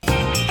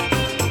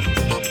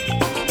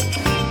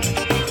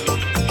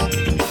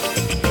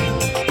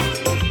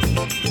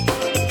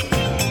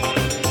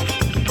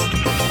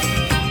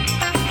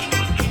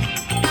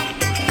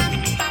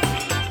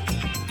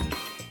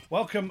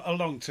welcome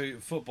along to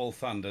Football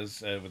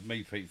Thunders with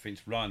me, Pete Finch,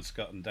 Ryan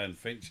Scott, and Dan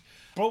Finch.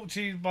 Brought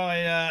to you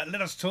by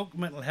Let Us Talk,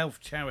 mental health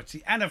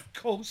charity, and of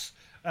course,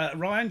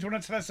 Ryan, do you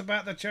want to tell us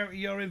about the charity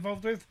you're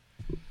involved with?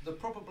 The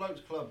Proper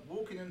Blokes Club,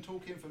 walking and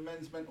talking for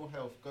men's mental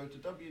health. Go to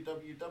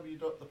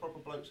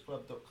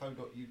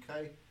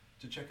www.theproperblokesclub.co.uk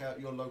to check out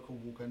your local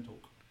walk and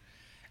talk.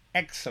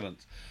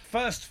 Excellent.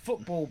 First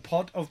football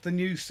pod of the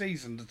new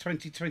season, the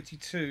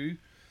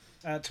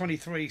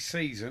 2022-23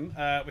 season.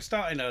 We're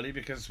starting early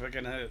because we're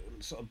going to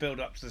sort of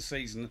build up to the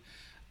season.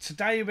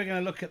 Today we're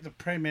going to look at the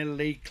Premier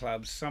League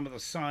clubs, some of the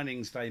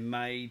signings they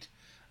made,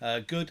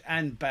 good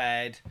and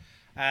bad.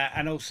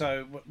 And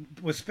also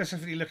we're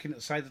specifically looking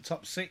at, say, the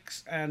top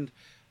six, and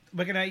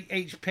we're going to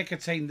each pick a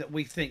team that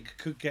we think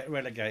could get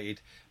relegated,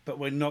 but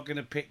we're not going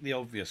to pick the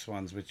obvious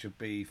ones, which would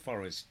be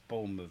Forest,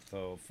 Bournemouth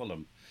or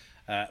Fulham.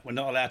 We're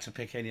not allowed to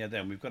pick any of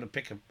them. We've got to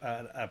pick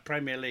a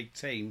Premier League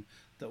team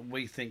that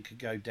we think could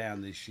go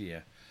down this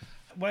year.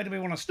 Where do we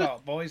want to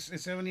start, boys?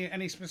 Is there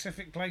any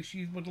specific place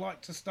you would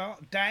like to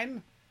start?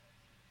 Dan?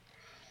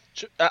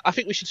 I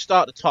think we should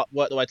start at the top,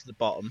 work the way to the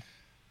bottom.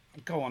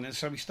 Go on, and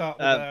so we start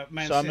with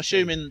Man City. I'm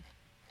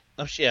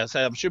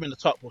assuming the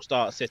top will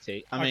start at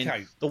City. I mean,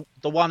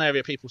 the one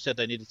area people said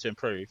they needed to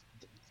improve,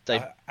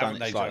 they've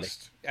done it slightly.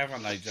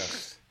 Haven't they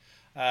just?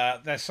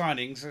 Their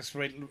signings, let's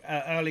read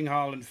Erling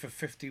Haaland for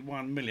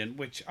 51 million,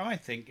 which I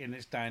think in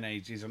this day and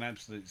age is an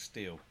absolute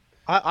steal.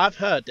 I've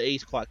heard that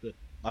he's quite good.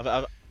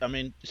 I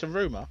mean, it's a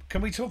rumour.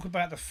 Can we talk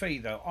about the fee,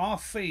 though? Are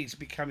fees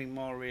becoming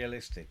more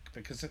realistic?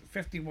 Because at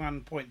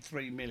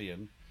 51.3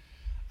 million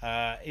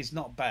is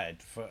not bad.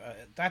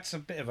 That's a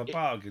bit of a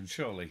bargain,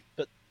 surely.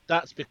 But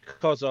that's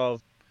because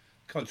of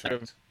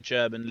contract, the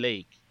German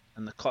league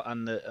and the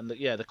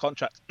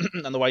contract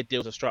and the way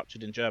deals are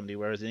structured in Germany,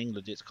 whereas in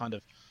England it's kind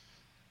of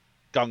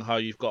gung-ho.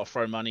 You've got to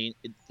throw money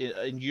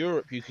in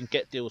Europe. You can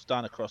get deals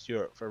done across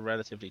Europe for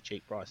relatively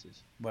cheap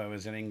prices,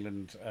 whereas in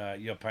England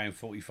you're paying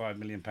 £45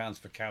 million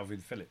for Calvin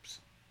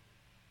Phillips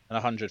and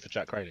 100 for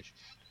Jack Grealish.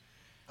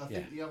 I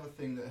think the other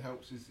thing that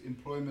helps is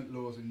employment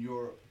laws in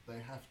Europe. They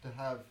have to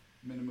have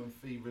minimum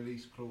fee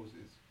release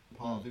clauses,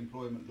 part of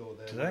employment law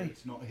there. Today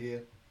it's not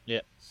here. Yeah.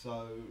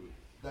 So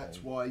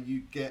that's why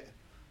you get,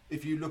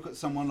 if you look at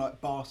someone like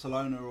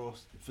Barcelona or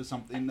for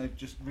something, they've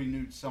just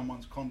renewed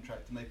someone's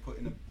contract and they put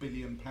in £1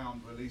 billion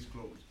release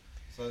clause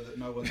so that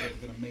no one's ever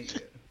going to meet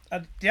it.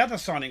 The other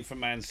signing from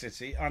Man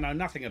City, I know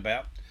nothing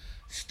about,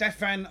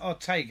 Stefan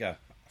Ortega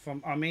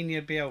from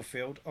Arminia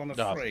Bielefeld on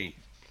a free.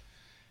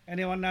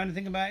 Anyone know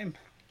anything about him?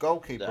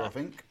 Goalkeeper, I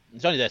think.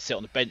 He's only there to sit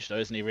on the bench, though,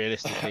 isn't he?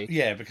 Realistically,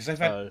 yeah, because they've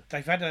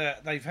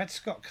had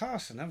Scott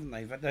Carson, haven't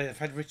they? They've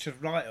had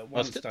Richard Wright at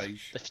one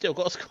stage. They've still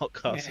got Scott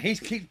Carson. Yeah, he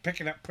keeps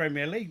picking up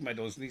Premier League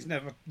medals, and he's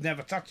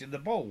never touching the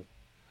ball.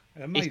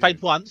 Amazing. He's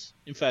played once,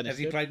 in fairness. Has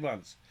he played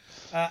once?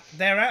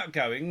 Their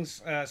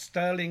outgoings: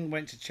 Sterling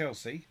went to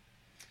Chelsea,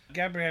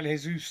 Gabriel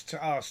Jesus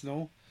to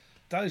Arsenal.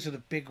 Those are the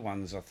big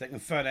ones, I think. And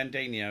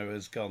Fernandinho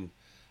has gone.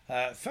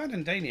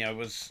 Fernandinho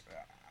was.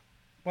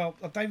 Well,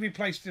 have they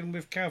replaced him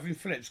with Calvin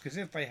Phillips? Because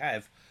if they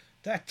have,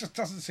 that just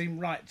doesn't seem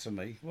right to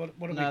me. What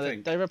do we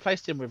think? They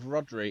replaced him with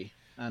Rodri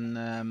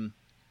and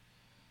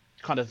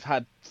kind of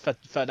had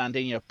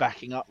Fernandinho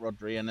backing up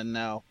Rodri, and then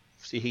now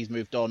see he's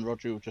moved on.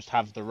 Rodri will just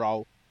have the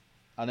role,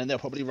 and then they'll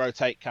probably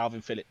rotate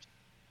Calvin Phillips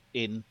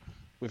in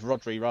with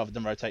Rodri rather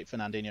than rotate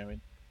Fernandinho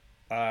in.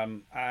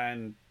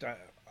 And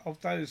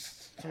of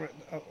those three,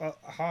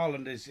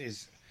 Haaland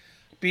is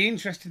be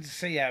interesting to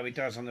see how he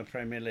does on the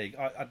Premier League.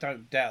 I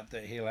don't doubt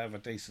that he'll have a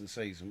decent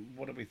season.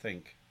 What do we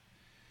think?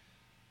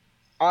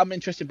 I'm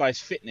interested by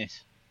his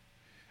fitness.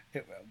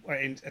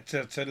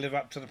 To live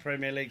up to the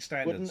Premier League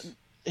standards.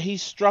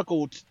 He's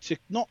struggled to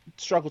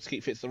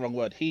keep fit's the wrong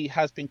word. He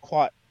has been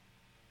quite.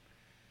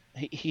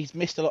 He's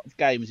missed a lot of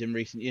games in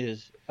recent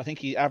years. I think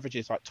he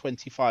averages like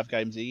 25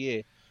 games a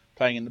year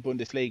playing in the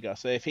Bundesliga.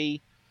 So if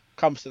he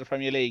comes to the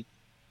Premier League,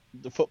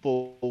 the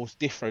football's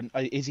different.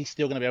 Is he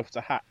still going to be able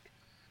to hack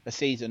a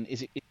season?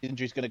 Is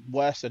injuries going to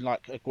worsen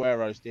like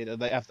Aguero's did? Are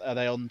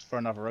they on for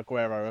another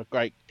Aguero, a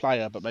great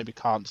player, but maybe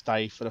can't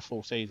stay for the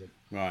full season?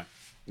 Right.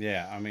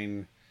 Yeah. I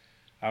mean,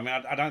 I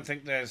don't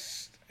think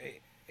there's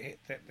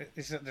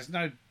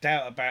no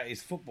doubt about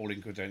his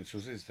footballing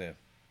credentials, is there?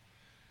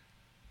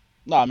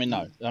 No.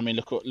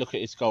 Look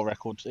at his goal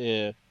record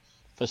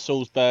for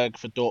Salzburg,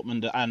 for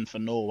Dortmund, and for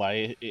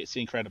Norway. It's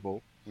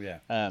incredible. Yeah.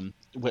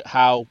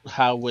 How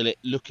will it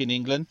look in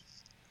England?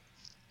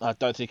 I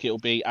don't think it will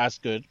be as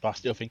good, but I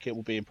still think it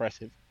will be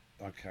impressive.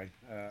 Okay.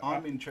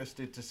 I'm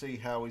interested to see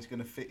how he's going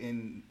to fit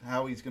in,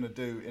 how he's going to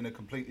do in a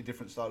completely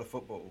different style of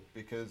football,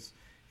 because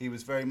he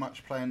was very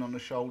much playing on the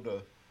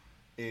shoulder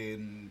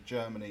in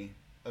Germany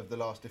of the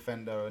last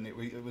defender, and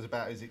it was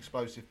about his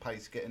explosive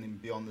pace, getting him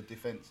beyond the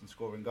defence and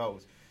scoring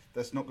goals.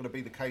 That's not going to be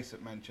the case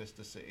at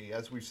Manchester City.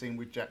 As we've seen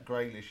with Jack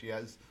Grealish, he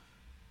has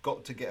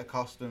got to get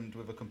accustomed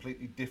with a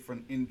completely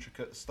different,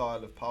 intricate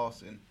style of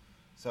passing.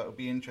 So it'll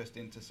be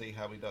interesting to see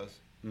how he does.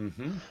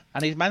 Mm-hmm.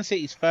 And he's Man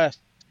City's first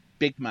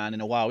big man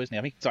in a while, isn't he?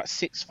 I think he's like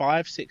 6'5",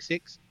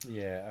 6'6".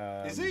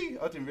 Yeah. Is he?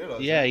 I didn't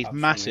realise. Yeah, that. he's Up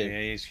front, massive. Yeah,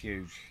 he is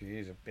huge. He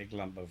is a big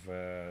lump of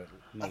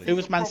knowledge. Who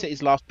was Man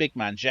City's last big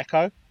man?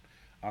 Dzeko?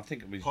 I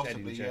think it was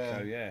Possibly, Edin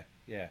Dzeko.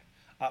 Yeah.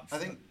 Up I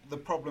think the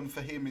problem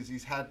for him is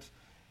he's had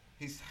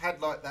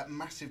like that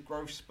massive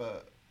growth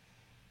spurt,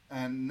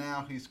 and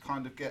now he's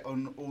kind of get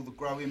on all the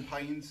growing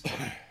pains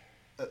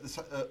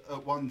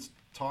at one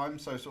time.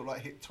 So sort of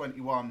like hit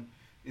 21,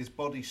 his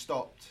body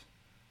stopped,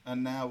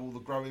 and now all the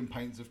growing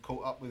pains have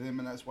caught up with him,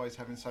 and that's why he's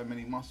having so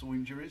many muscle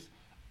injuries.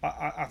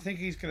 I think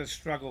he's going to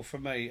struggle for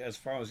me as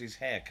far as his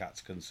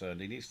haircut's concerned.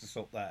 He needs to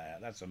sort that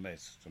out. That's a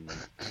mess to me.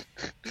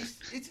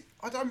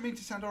 I don't mean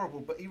to sound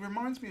horrible, but he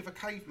reminds me of a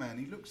caveman.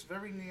 He looks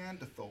very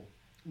Neanderthal.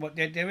 Well,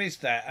 there is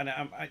that, and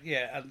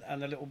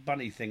and a little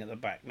bunny thing at the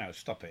back. No,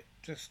 stop it.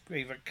 Just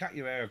either cut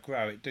your hair or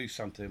grow it. Do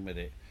something with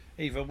it.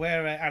 Either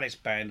wear an Alice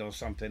band or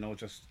something, or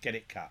just get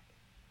it cut.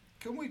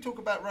 Can we talk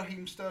about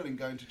Raheem Sterling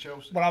going to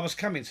Chelsea? Well, I was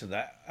coming to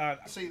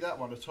that. See that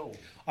one at all?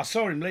 I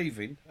saw him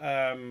leaving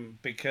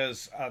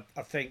because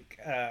I think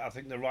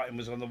the writing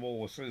was on the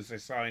wall as soon as they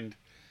signed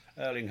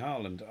Erling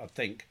Haaland. I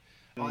think.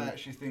 I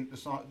actually think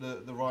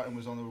the writing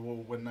was on the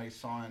wall when they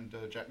signed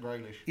Jack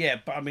Grealish. Yeah,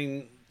 but I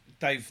mean,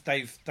 they've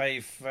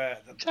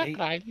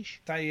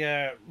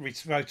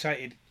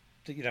rotated.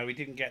 You know, he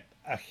didn't get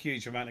a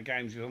huge amount of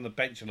games. He was on the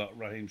bench a lot,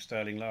 Raheem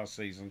Sterling, last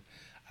season,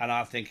 and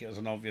I think it was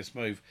an obvious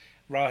move.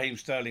 Raheem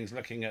Sterling's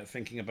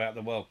thinking about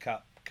the World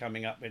Cup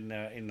coming up in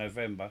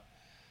November,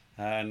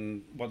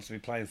 and wants to be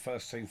playing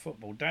first team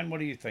football. Dan, what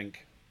do you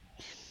think?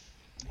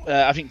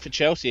 I think for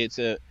Chelsea,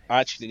 I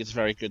actually think it's a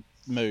very good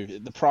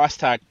move. The price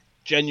tag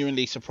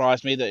genuinely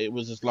surprised me that it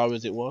was as low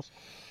as it was.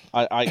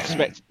 I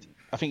expect.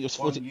 I think it was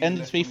 40,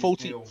 ended to be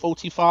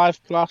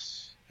 45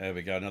 plus. There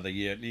we go, another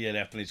year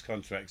left on his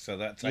contract, so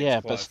that takes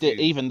yeah, quite but a still,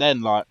 few. even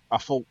then, like I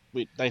thought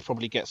they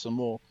probably get some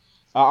more.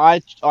 I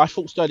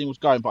thought Sterling was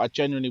going, but I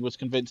genuinely was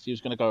convinced he was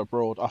going to go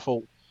abroad. I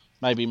thought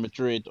maybe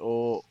Madrid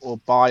or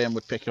Bayern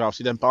would pick him up.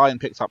 See, then Bayern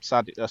picked up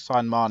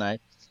signed Mane,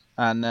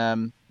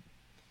 and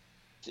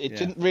it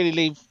didn't really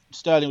leave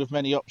Sterling with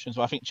many options.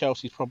 But I think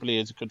Chelsea probably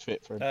is a good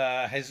fit for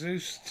him.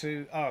 Jesus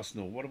to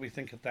Arsenal. What do we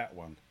think of that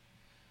one?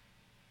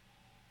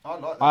 I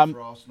like that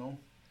for Arsenal.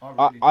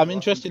 I'm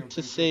interested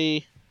to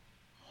see.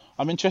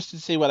 I'm interested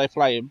to see where they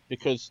play him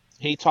because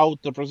he told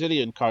the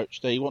Brazilian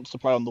coach that he wants to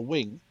play on the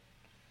wing.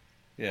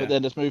 Yeah. But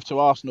then has moved to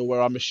Arsenal,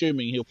 where I'm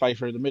assuming he'll play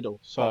through the middle.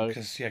 So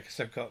because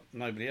they've got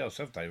nobody else,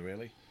 have they?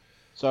 Really?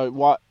 So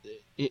what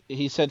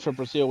he said for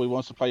Brazil, he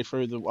wants to play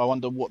through the. I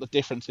wonder what the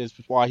difference is,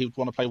 why he would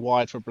want to play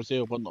wide for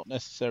Brazil, but not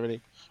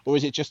necessarily, or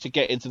is it just to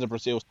get into the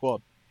Brazil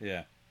squad?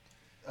 Yeah.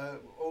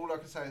 All I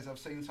can say is I've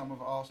seen some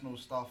of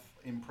Arsenal's stuff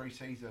in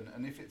pre-season,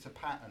 and if it's a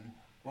pattern,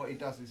 what he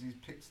does is he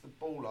picks the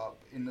ball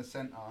up in the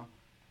centre,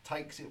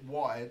 takes it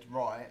wide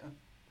right,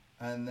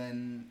 and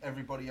then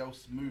everybody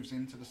else moves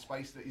into the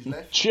space that he's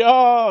left.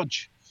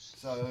 Charge!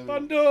 So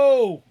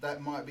Bundle!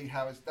 that might be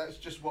how that's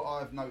just what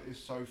I've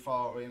noticed so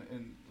far in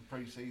the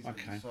pre-season.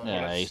 Okay. So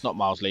Yeah, he's not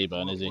Miles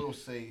Lieburn, is he? We'll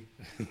see.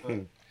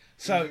 But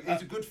So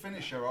he's a good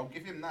finisher. I'll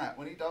give him that.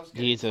 When he does,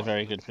 He's a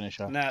very good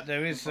finisher. now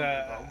there is.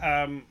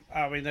 I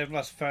mean, they've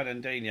lost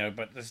Fernandinho,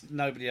 but there's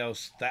nobody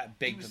else that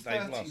big he was that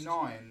they've 39.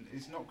 lost.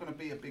 It's not going to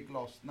be a big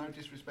loss. No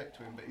disrespect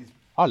to him, but his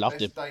I loved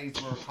best him.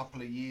 days were a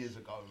couple of years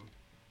ago.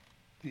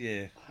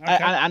 Yeah. Okay.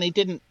 And he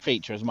didn't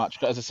feature as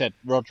much. As I said,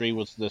 Rodri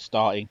was the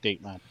starting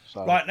deep man.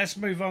 So. Right, let's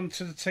move on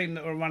to the team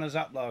that were runners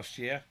up last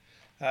year,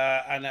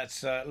 and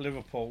that's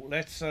Liverpool.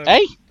 Let's.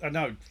 Hey?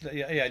 No,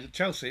 yeah,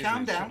 Chelsea.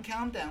 Calm isn't it? down,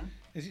 calm down.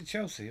 Is it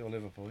Chelsea or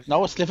Liverpool? Is it?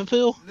 No, it's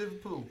Liverpool.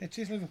 Liverpool. It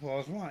is Liverpool. I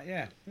was right.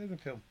 Yeah,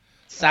 Liverpool.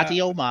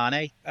 Sadio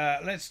Mane.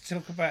 Let's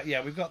talk about.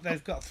 Yeah,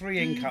 they've got 3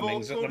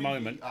 incomings at the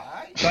moment,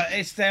 Aye. but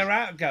it's their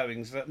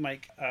outgoings that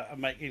make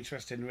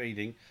interesting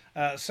reading.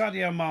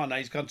 Sadio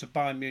Mane's gone to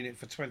Bayern Munich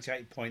for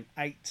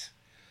 28.8.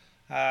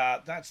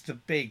 That's the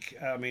big.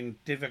 I mean,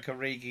 Divock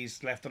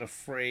Origi's left on a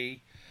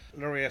free.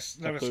 Loris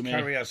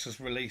Karius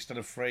has released on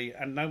a free,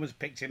 and no one's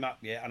picked him up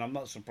yet. And I'm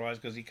not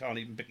surprised because he can't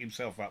even pick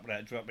himself up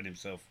without dropping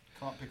himself.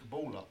 Can't pick a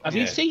ball up. Have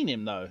you seen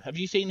him though? Have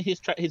you seen his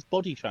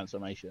body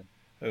transformation?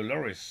 Oh,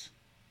 Loris.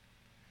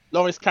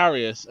 Loris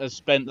Karius has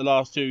spent the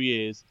last 2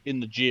 years in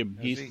the gym.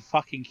 Has He's he?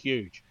 fucking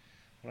huge.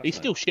 He's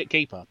still shit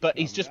keeper, but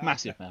he's just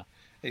massive now.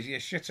 Is he a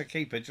shitter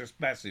keeper? Just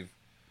massive.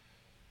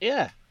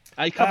 Yeah,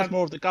 and he covers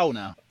more of the goal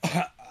now.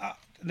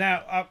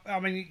 Now, I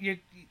mean,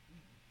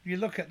 you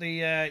look at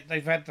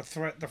they've had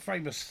the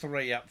famous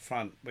 3 up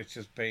front, which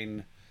has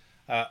been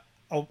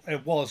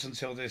it was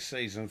until this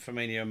season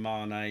Firmino,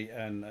 Mane,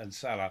 and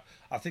Salah.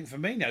 I think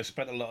Firmino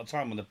spent a lot of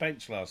time on the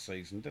bench last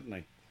season,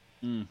 didn't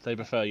he? They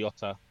prefer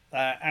Jota.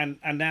 And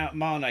now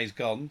Mane's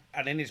gone,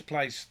 and in his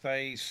place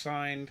they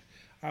signed.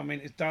 I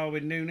mean, it's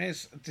Darwin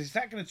Núñez. Is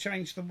that going to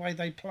change the way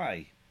they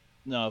play?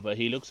 No, but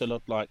he looks a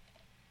lot like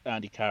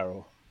Andy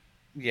Carroll.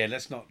 Yeah,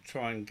 let's not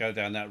try and go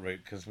down that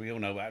route because we all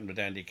know what happened with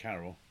Andy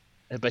Carroll.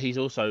 But he's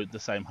also the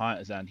same height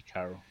as Andy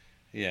Carroll.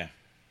 Yeah.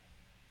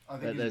 I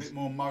think he's a bit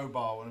more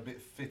mobile and a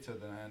bit fitter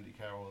than Andy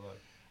Carroll, though.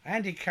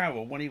 Andy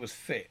Carroll, when he was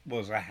fit,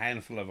 was a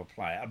handful of a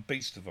player, a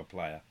beast of a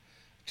player.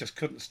 just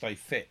couldn't stay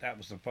fit. That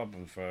was the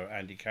problem for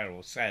Andy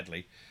Carroll,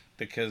 sadly,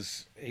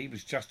 because he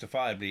was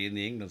justifiably in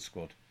the England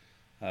squad.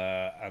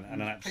 And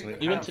an absolute.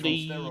 He went to Powerful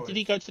the. steroids. Did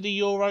he go to the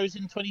Euros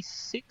in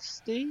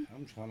 2016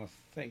 I'm trying to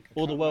think. I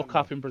or the can't World remember.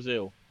 Cup in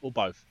Brazil or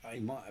both?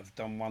 He might have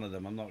done one of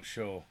them. I'm not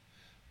sure,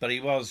 but he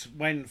was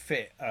when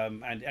fit.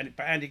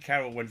 But Andy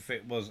Carroll, when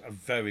fit, was a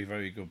very,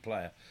 very good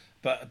player.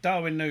 But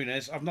Darwin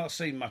Núñez, I've not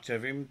seen much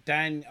of him.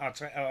 Dan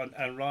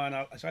and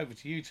Ryan, it's over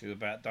to you two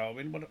about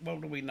Darwin.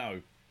 What do we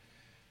know?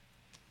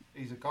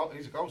 He's a goal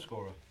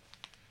scorer.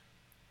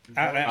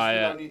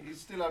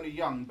 He's still only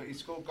young, but he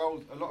scored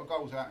a lot of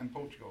goals out in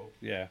Portugal.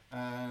 Yeah.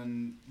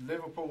 And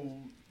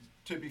Liverpool,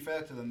 to be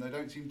fair to them, they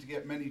don't seem to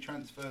get many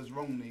transfers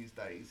wrong these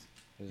days.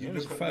 You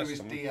look at Luis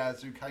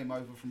Diaz, who came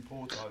over from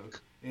Porto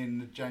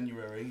in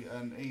January,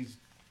 and he's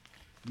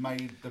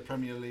made the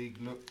Premier League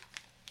look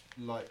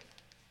like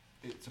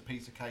it's a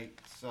piece of cake.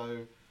 So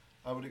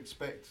I would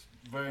expect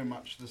very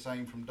much the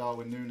same from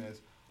Darwin Núñez.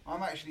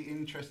 I'm actually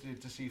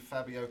interested to see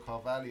Fabio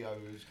Carvalho,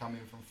 who's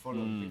coming from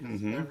Fulham,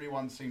 because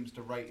everyone seems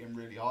to rate him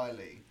really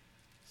highly.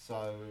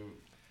 So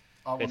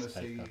I want to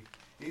see.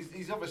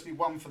 He's obviously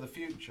one for the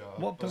future.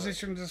 What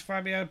position does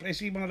Fabio play? Is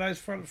he one of those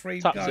front three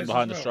Tucks guys it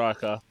behind as the well?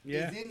 striker.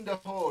 Yeah. He's in the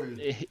hole.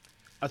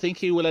 I think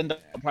he will end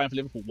up playing for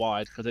Liverpool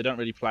wide because they don't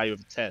really play with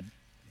a 10.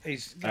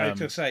 He's going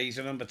to say he's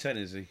a number 10,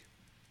 is he?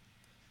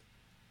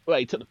 Well,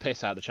 he took the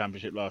piss out of the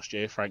Championship last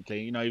year,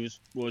 frankly. You know, he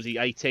was he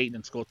 18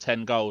 and scored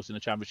 10 goals in the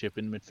Championship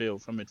from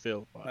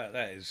midfield. Like,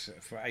 That is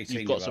for 18.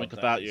 you've got something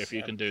about you if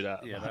you can do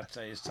that. Yeah, that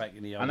is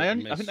taking the. And I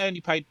think they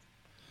only paid,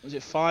 was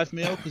it $5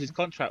 million because his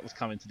contract was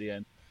coming to the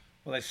end.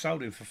 Well, they've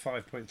sold him for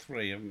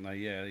 5.3, haven't they?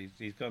 Yeah,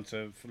 he's gone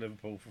for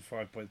Liverpool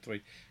for 5.3.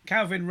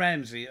 Calvin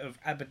Ramsey of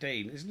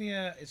Aberdeen, isn't he?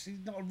 Is he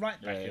not a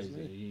right back? Yeah,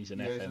 isn't he? he's an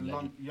He's FM a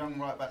legend. young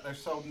right back. They've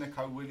sold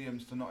Nico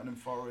Williams to Nottingham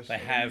Forest. They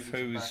so have, he needs a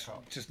who's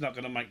backup. just not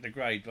going to make the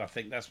grade. But I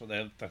think that's what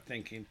they're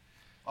thinking.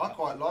 I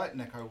quite like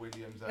Nico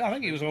Williams. I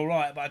think he was all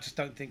right, but I just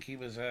don't think he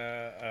was. What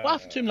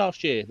happened to him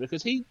last year?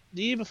 Because the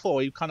year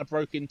before he kind of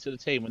broke into the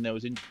team when there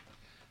was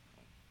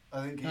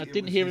I think I it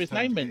didn't was hear his his turn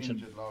name to get mentioned.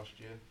 injured last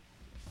year.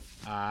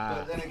 Ah.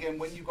 But then again,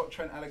 when you've got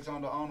Trent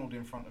Alexander-Arnold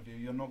in front of you,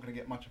 you're not going to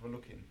get much of a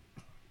look in.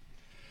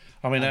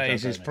 I mean, that And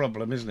is Joe his Gomez.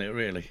 problem, isn't it?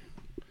 Really,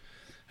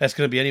 that's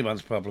going to be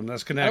anyone's problem.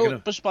 That's going Oh, to.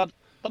 but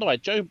by the way,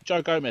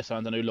 Joe Gomez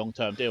signed a new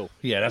long-term deal.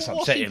 Yeah, that's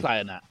What's upsetting. he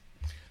playing at?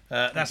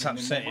 That's Giving him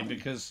more upsetting money.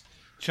 because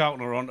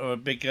Charlton are onto a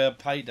big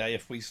payday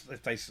if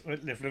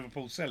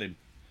Liverpool sell him.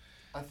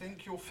 I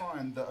think you'll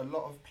find that a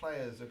lot of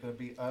players are going to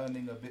be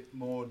earning a bit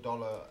more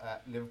dollar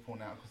at Liverpool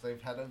now because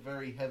they've had a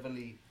very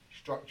heavily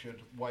structured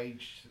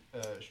wage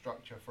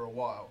structure for a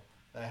while.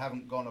 They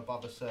haven't gone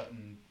above a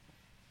certain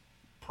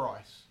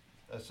price,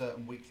 a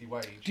certain weekly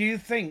wage. Do you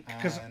think?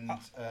 Because And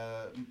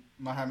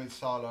Mohamed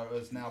Salah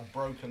has now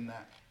broken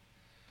that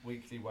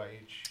weekly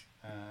wage,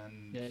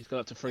 and Yeah, he's got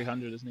up to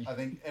 300, isn't he? I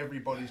think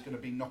everybody's going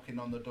to be knocking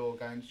on the door,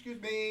 going, "Excuse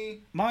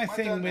me." my my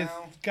thing turn with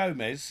now."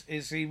 Gomez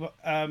is he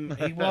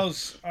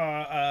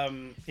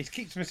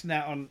keeps missing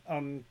out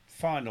on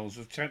finals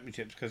of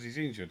championships because he's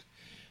injured.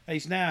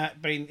 He's now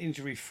been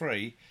injury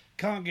free.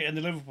 Can't get in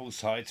the Liverpool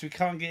side, so he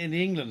can't get in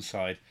the England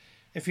side.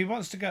 If he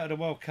wants to go to the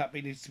World Cup,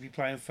 he needs to be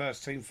playing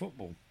first team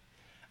football.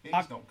 He's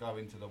not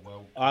going to the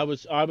World. I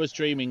was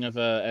dreaming of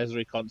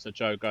Ezri Konsa,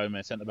 Joe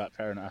Gomez, centre back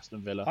pairing at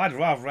Aston Villa. I'd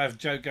rather have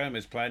Joe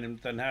Gomez playing him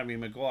than Harry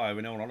Maguire,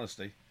 in all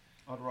honesty.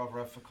 I'd rather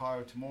have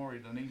Fikayo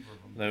Tomori than either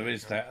of them. There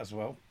is that as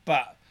well.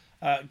 But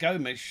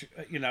Gomes,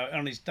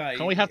 on his day.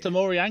 Can we have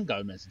Tomori and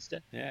Gomez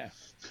instead? Yeah.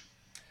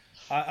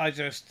 I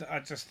just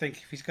think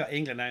if he's got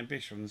England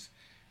ambitions,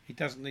 he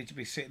doesn't need to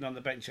be sitting on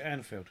the bench at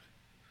Anfield.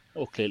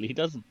 Well, clearly he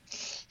doesn't.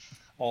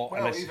 Or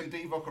Well, unless, even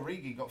Divock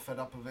Origi got fed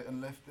up of it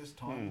and left this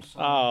time. So,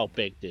 Oh,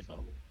 big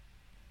Divo.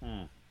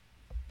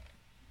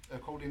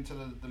 according to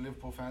the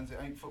Liverpool fans, it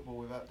ain't football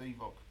without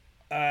Divock.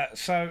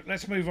 so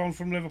let's move on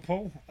from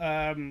Liverpool.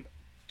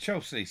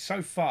 Chelsea,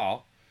 so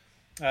far,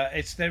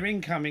 it's their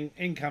income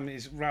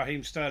is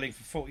Raheem Sterling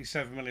for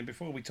 47 million.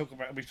 Before we've talked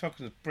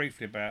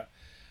briefly about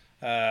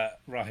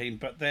Raheem,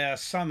 but their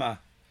summer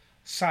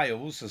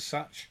sales as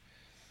such.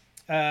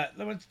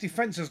 The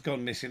defence has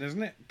gone missing,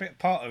 hasn't it?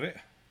 Part of it.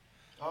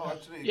 Oh,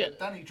 absolutely. Yeah.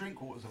 Danny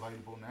Drinkwater's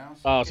available now.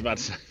 So Oh, I was about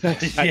to say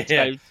that exact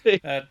same thing.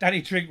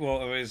 Danny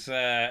Drinkwater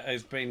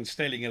has been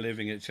stealing a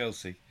living at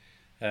Chelsea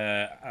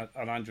on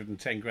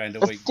 110 grand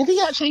a week. Did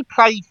he actually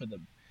play for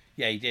them?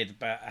 Yeah, he did,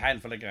 about a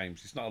handful of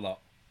games. It's not a lot.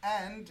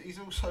 And he's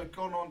also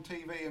gone on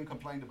TV and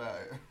complained about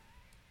it. Do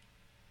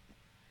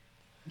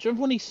you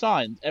remember when he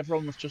signed?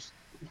 Everyone was just,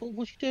 what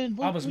was he doing?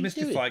 I was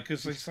mystified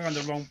because they signed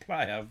the wrong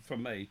player for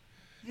me.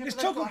 Yeah, It's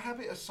but they've talking- got a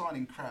habit of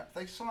signing crap.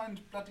 They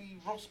signed bloody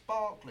Ross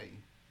Barkley.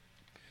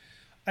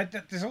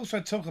 There's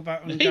also talk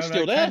about He's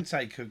still N'Golo there.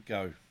 Kante could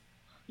go.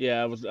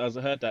 Yeah, I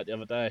heard that the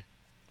other day.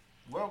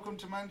 Welcome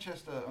to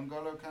Manchester,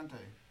 N'Golo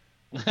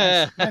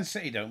Kante. Man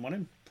City don't want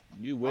him.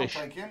 You I'll wish.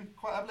 take him,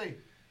 quite happily.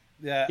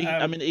 Yeah.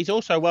 I mean, he's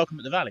also welcome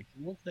at the Valley.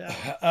 Walk it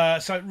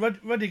out. So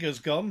Rudiger's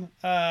gone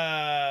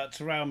to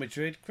Real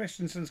Madrid.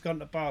 Christensen's gone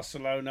to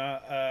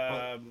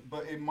Barcelona.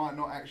 But it might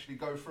not actually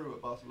go through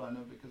at Barcelona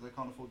because they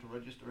can't afford to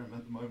register him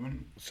at the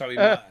moment. So he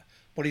might.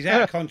 But he's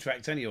out of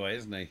contract anyway,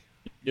 isn't he?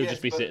 He'll Yes,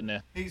 just be but sitting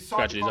there. He's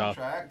signed a scratching his arse.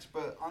 contract,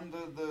 but under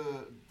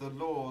the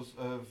laws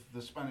of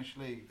the Spanish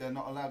league, they're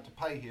not allowed to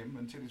pay him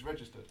until he's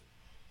registered.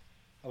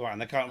 Oh, right,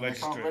 and they can't And they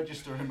register. can't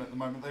register him at the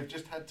moment. They've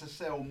just had to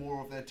sell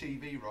more of their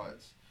TV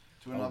rights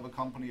to another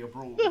company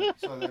abroad,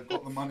 so they've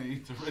got the money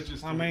to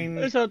register. I him. mean,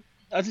 I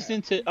was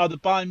listening to the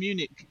Bayern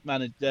Munich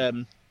manager,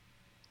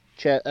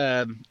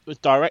 was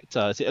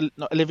director. Is it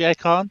not Olivier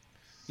Kahn?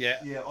 yeah.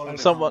 yeah, Oliver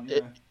Someone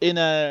Kahn,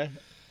 yeah.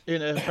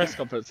 in a press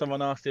conference,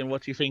 someone asked him,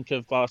 "What do you think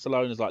of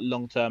Barcelona's like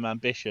long-term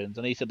ambitions?"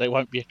 And he said they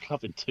won't be a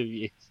club in 2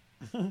 years.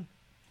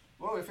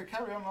 Well, if they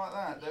carry on like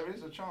that, there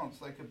is a chance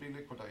they could be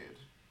liquidated.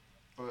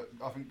 But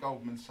I think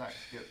Goldman Sachs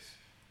gets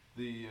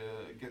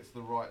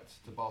the rights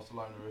to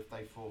Barcelona if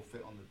they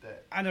forfeit on the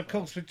debt. And of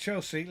course, with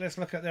Chelsea, let's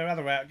look at their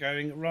other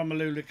outgoing,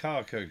 Romelu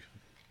Lukaku.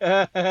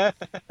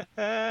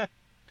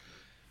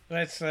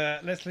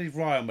 Let's leave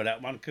Ryan with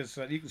that one because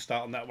you can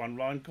start on that one,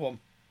 Ryan. Go on.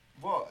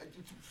 What?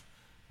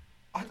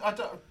 I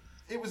don't.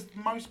 It was the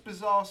most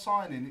bizarre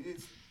signing.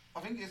 I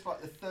think it's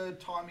like the third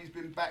time he's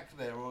been back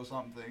there or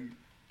something,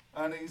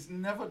 and he's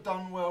never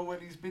done well when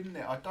he's been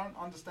there. I don't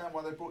understand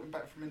why they brought him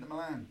back from Inter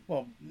Milan.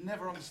 Well,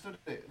 Never understood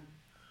it.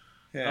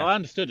 yeah. I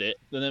understood it,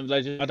 and then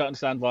I don't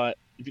understand why.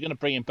 If you're going to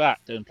bring him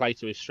back, then play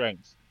to his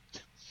strengths.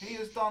 He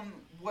has done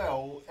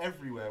well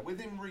everywhere.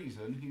 Within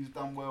reason, he's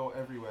done well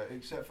everywhere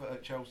except for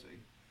at Chelsea.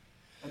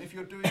 And if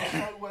you're doing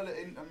so well at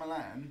Inter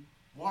Milan,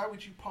 why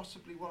would you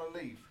possibly want to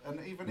leave? And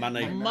even he Money.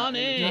 came out in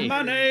Money. January-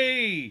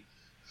 Money!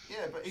 Yeah,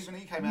 but even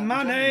he came out. in January and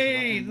Money! said,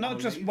 "I didn't Not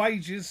wanna just leave."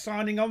 wages,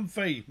 signing on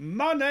fee.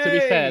 Money! To be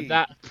fair,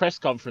 that press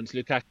conference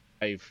Lukaku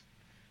gave,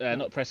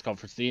 not press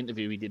conference, the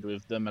interview he did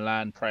with the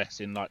Milan press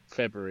in like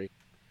February.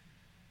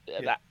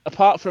 That,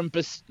 apart from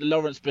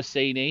Lawrence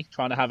Bassini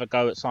trying to have a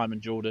go at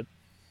Simon Jordan,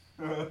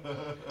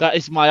 that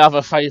is my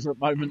other favourite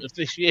moment of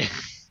this year.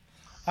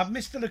 I've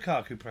missed the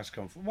Lukaku press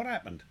conference. What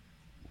happened?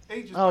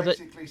 He just Oh,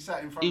 basically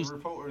sat in front he's- of a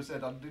reporter and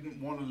said, "I didn't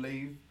want to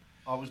leave.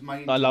 I was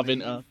made. I to love leave.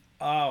 Inter.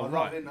 Oh, I love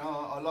right. Inter.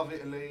 I love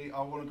Italy.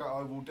 I want to go.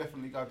 I will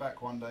definitely go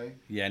back one day."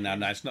 Yeah, no,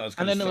 it's not as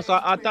good. And then as it was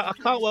like, I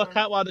can't work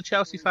out why the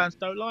Chelsea fans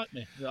don't like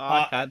me.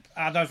 I can.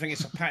 I don't think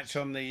it's a patch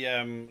on the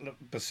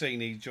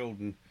Bassini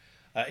Jordan.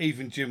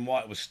 Even Jim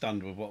White was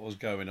stunned with what was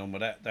going on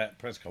with that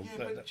press Yeah,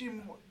 conference. but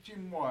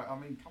Jim White. I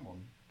mean, come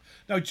on.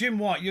 No, Jim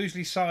White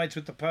usually sides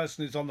with the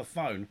person who's on the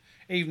phone.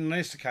 Even on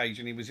this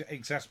occasion, he was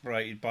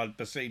exasperated by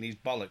Bassini's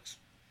bollocks.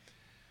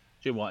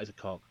 Jim White is a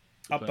cock.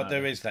 But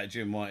there is that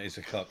Jim White is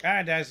a cock.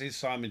 And as is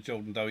Simon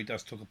Jordan, though he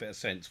does talk a bit of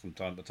sense from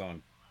time to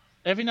time.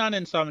 Every now and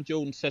then Simon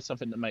Jordan says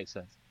something that makes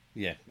sense.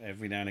 Yeah,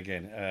 every now and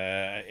again.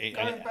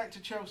 Going back to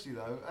Chelsea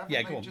though, haven't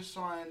Yeah, go they on. just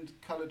signed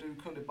Kalidou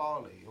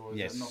Koulibaly? Or is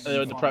Yes. it not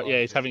been finalised He's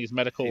yet? having his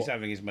medical He's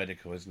having his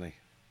medical, isn't he?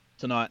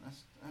 tonight.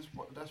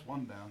 That's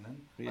one down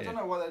then. Yeah. I don't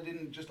know why they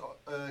didn't just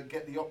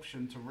get the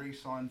option to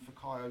re-sign for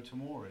Kaio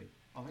Tomori.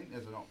 I think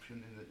there's an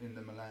option in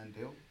the Milan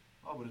deal.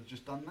 I would have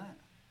just done that.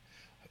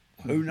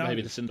 Who knows?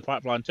 Maybe that's in the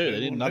pipeline too. They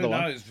need another Who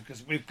one. knows?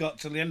 Because we've got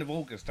till the end of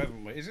August,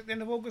 haven't we? Is it the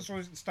end of August or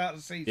is it the start of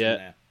the season Yeah.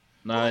 now?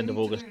 No, Well, end of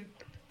August.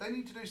 They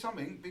need to do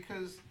something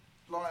because,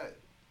 like,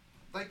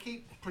 they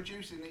keep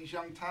producing these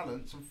young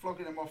talents and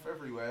flogging them off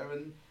everywhere,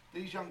 and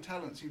these young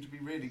talents seem to be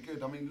really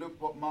good. I mean,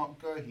 look what Mark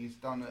Gurley's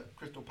done at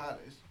Crystal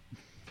Palace,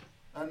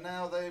 and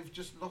now they've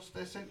just lost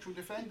their central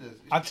defenders.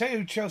 I tell you,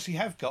 who Chelsea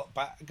have got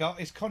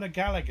is Conor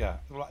Gallagher.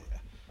 Like,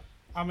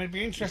 I mean, it'd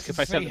be interesting If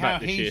they to see sent him how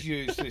back this he's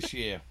year. used this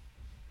year.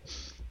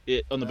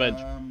 On the bench.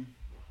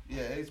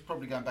 Yeah, he's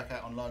probably going back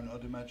out on loan,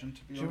 I'd imagine.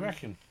 To be Do you honest.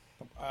 reckon?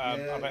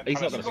 Yeah. I bet He's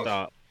not Palace- going to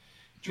start.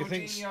 Do you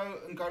think?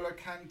 Jorginho, N'Golo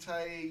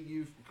Kante,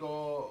 you've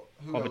got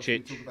who else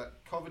Kovacic. we talk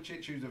about?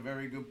 Kovacic, who's a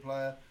very good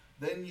player.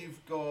 Then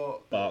you've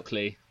got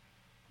Barkley.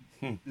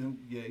 Yeah,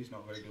 he's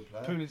not a very good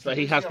player. Pulisic. But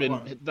he Who's has the been.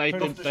 other one? They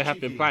have Loftus-Cheeky.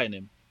 been playing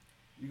him.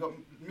 You got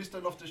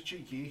Mr. Loftus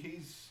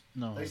Cheeky.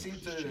 No. They seem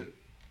to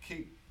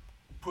keep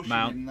pushing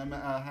Mount. him no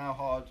matter how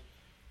hard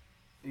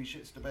he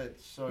shits to bed.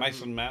 So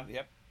Mason Mount,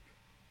 yep.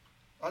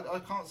 I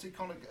can't see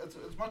Conor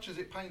as much as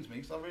it pains me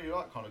because I really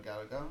like Conor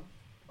Gallagher.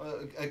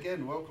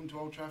 Again, welcome to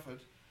Old Trafford,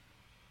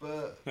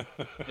 but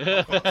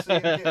I can't see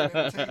him getting in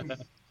the team.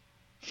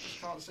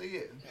 Just can't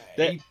see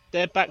it.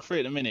 Their back three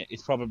at the minute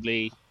is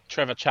probably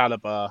Trevor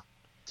Chalobah,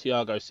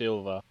 Thiago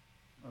Silva.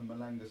 And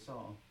Malanga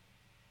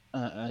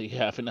Sarr.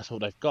 Yeah, I think that's all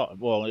they've got.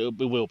 Well, it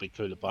will be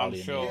Koulibaly. I'm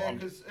in sure. there. Yeah,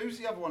 because who's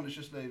the other one that's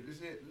just left?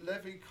 Is it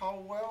Levy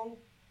Colwell?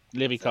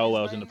 Livy Is that his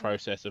Colwell's in the name?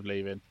 process of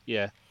leaving.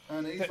 Yeah.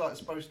 And he's like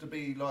supposed to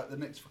be like the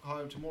next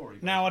Fikayo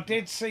Tomori. Now I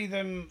did see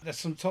them. There's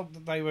some talk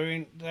that they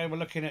were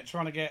looking at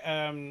trying to get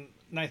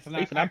Nathan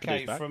Ethan Ampadu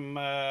Ake is back. from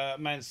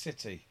Man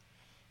City,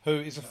 who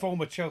is a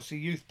former Chelsea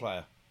youth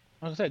player.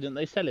 Like I said, didn't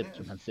they sell him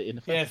to Man City in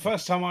the first? Yeah,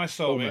 first time I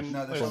saw him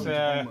No, they're was, from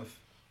Bournemouth.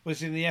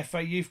 was in the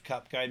FA Youth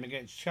Cup game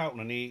against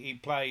Charlton. He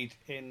played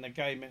in the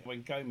game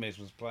when Gomez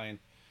was playing.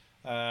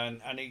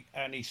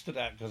 and he stood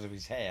out because of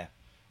his hair.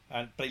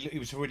 But he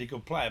was a really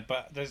good player.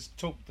 But there's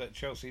talk that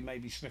Chelsea may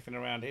be sniffing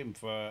around him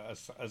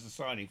as a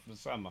signing for the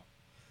summer.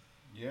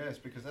 Yes,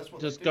 because that's what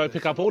Just they do. go They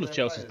pick sell up all all of their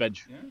Chelsea's players.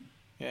 bench. Yeah.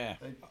 Yeah.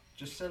 They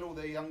just sell all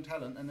their young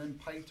talent and then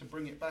pay to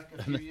bring it back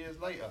a few years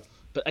later.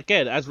 But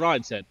again, as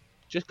Ryan said,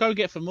 just go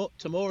get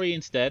Tomori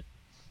instead,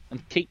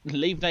 and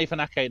leave Nathan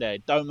Ake there.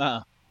 Don't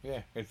matter.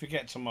 Yeah, if you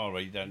get tomorrow,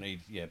 you don't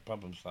need. Yeah,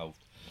 problem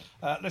solved.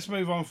 Let's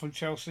move on from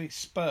Chelsea.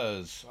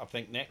 Spurs, I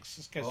think, next.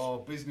 Let's get... Oh,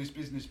 business.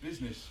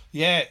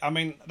 Yeah, I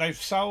mean, they've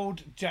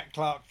sold Jack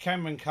Clark,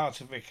 Cameron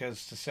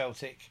Carter-Vickers to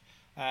Celtic,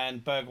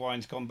 and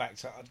Bergwijn's gone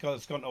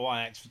to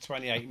Ajax for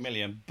 28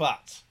 million.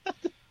 But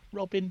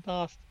Robin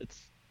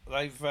bastards.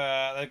 they've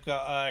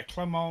got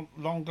Clement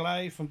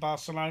Lenglet from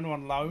Barcelona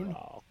on loan.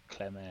 Oh,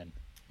 Clement.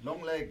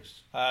 Long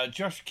legs.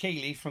 Josh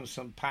Keeley from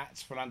St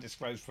Pat's for an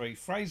undisclosed fee.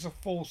 Fraser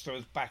Forster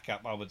as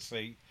backup, I would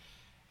see.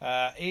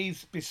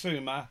 Yves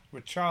Bissouma,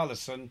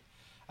 Richarlison,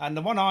 and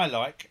the one I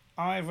like,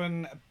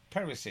 Ivan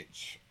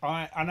Perisic.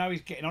 I know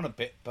he's getting on a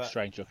bit, but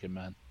Strange looking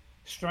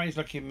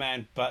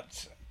man.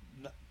 but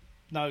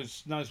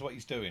knows what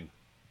he's doing.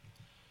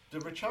 The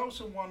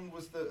Richarlison one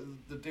was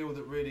the deal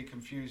that really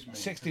confused me.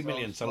 60 'cause I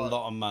million's was a like,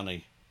 lot of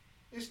money.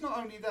 It's not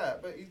only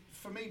that, but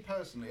for me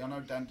personally, I know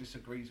Dan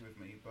disagrees with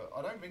me, but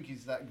I don't think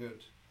he's that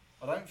good.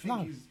 I don't think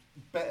No. he's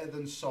better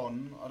than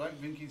Son. I don't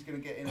think he's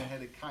going to get in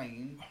ahead of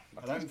Kane.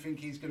 I don't think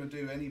he's going to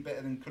do any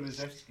better than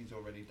Kulusevski's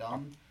already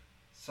done.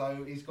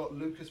 So he's got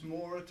Lucas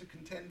Moura to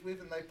contend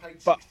with, and they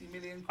paid 60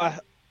 million.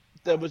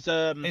 There was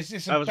Is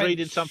this a I was bench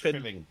reading something.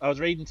 filling? I was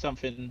reading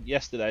something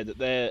yesterday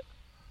that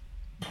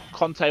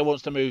Conte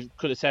wants to move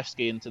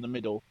Kulusevski into the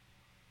middle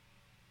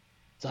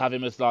to have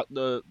him as like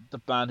the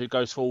man who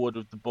goes forward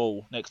with the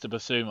ball next to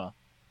Basuma,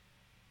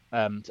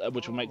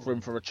 which will make room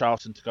for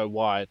Richarlison to go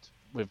wide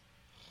with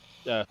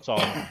Son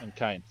and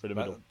Kane through the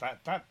middle.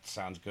 That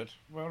sounds good.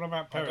 Well, what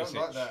about I Perisic? don't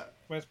like that.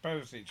 Where's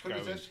Perisic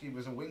going? Kulusevski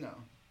was a winger.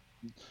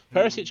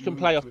 Perisic can Moved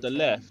play to off a the 10.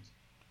 left.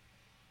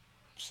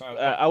 So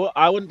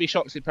I wouldn't be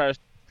shocked if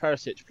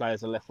Perisic play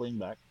as a left wing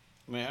back.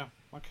 yeah,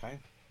 okay.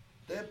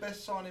 Their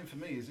best signing for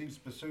me is Yves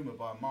Bissouma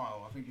by a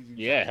mile. I think he's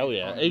exactly Yeah, hell the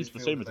yeah. kind of Yves midfielder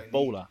Basuma's a they need.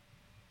 baller.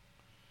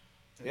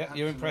 Yeah,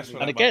 you're impressed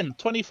with And that. again,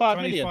 25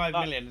 million. 25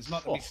 Like, million. It's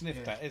not to be oh,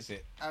 sniffed yeah. at, is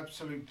it?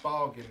 Absolute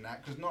bargain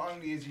that, because not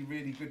only is he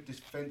really good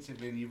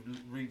defensively and he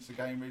reads the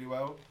game really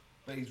well,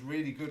 but he's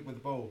really good with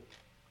the ball.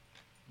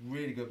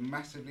 Really good,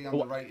 massively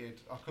underrated.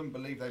 I couldn't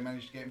believe they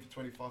managed to get him for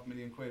 25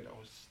 million quid. I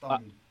was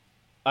stunned.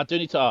 I do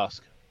need to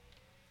ask,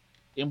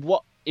 in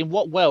what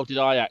world did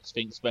Ajax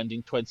think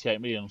spending 28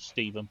 million on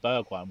Steven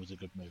Bergwijn was a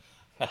good move?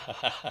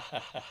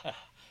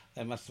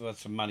 They must have had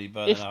some money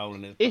burning a hole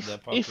in their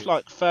pockets. If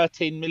like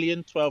 13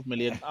 million, 12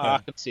 million, I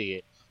could see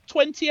it.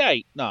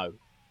 28? No.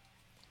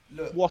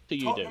 Look, What do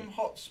you Tottenham do?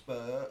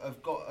 Hotspur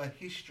have got a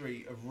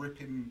history of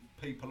ripping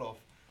people off.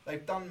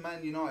 They've done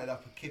Man United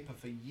up a kipper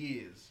for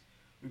years.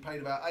 We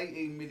paid about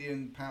 £18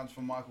 million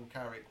for Michael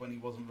Carrick when he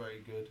wasn't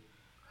very good.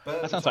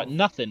 That sounds like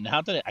nothing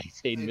now, doesn't it?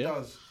 18 It million.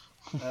 does.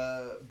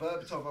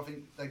 Berbatov, I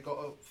think they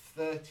got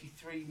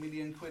 33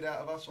 million quid out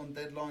of us on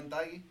deadline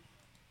day.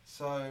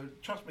 So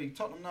trust me,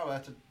 Tottenham know how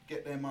to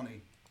get their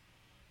money.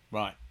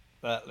 Right.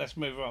 Let's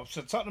move on.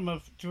 So Tottenham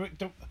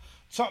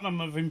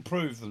have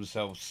improved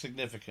themselves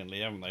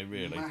significantly, haven't they?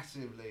 Really?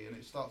 Massively, and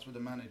it starts with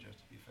the manager.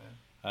 To be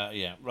fair,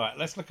 Yeah. Right.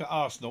 Let's look at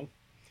Arsenal.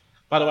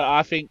 By the way,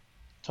 I think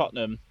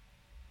Tottenham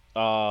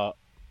are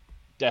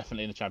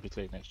definitely in the Champions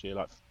League next year.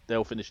 Like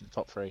they'll finish in the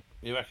top three.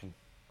 You reckon?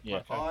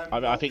 Yeah. Okay.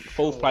 I think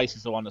fourth place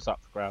is the one that's up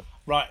for grabs.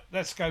 Right.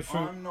 Let's go through.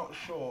 I'm not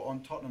sure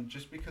on Tottenham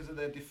just because of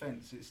their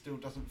defence. It still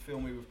doesn't fill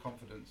me with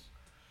confidence.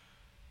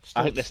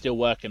 I think they're still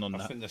working on I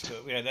that. think they're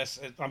still. Yeah.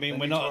 I mean, They we're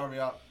need to not. hurry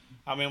up.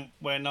 I mean,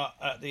 we're not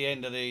at the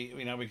end of the.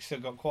 We've still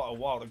got quite a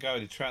while to go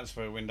in the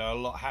transfer window. A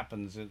lot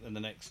happens in the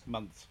next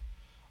month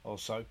or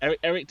so.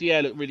 Eric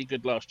Dier looked really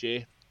good last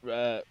year,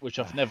 which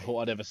I've never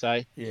thought I'd ever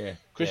say. Yeah.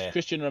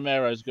 Christian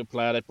Romero is a good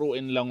player. They brought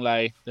in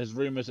Longley. There's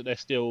rumours that they're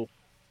still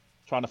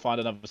trying to find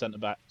another centre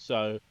back.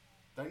 So,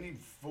 They need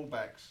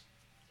fullbacks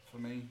for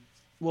me.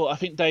 well, I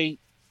think they're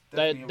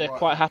Definitely a right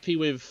quite back. happy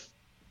with.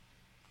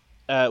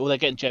 Well, they're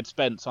getting Jed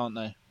Spence, aren't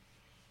they?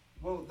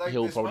 Well,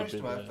 He'll they're probably supposed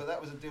to be have, there. but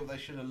that was a deal they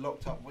should have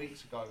locked up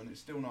weeks ago, and it's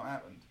still not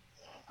happened.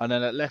 And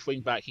then at left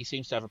wing back, he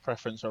seems to have a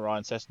preference for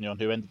Ryan Sessegnon,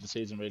 who ended the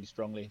season really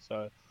strongly.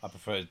 So, I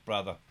prefer his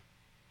brother.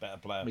 Better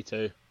player. me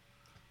too.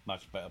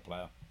 Much better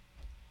player.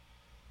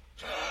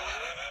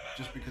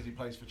 Just because he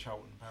plays for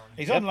Charlton,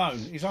 apparently. He's on loan.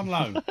 He's on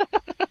loan.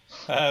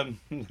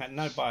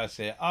 No bias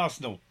here.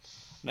 Arsenal.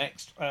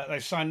 Next,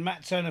 they've signed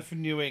Matt Turner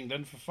from New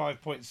England for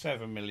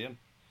 5.7 million.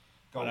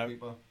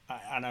 Goalkeeper.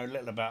 I know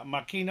little about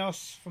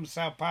Marquinhos from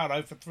Sao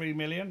Paulo for 3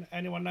 million.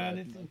 Anyone know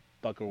anything?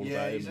 Bugger all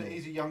Yeah, about he's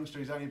him. a youngster.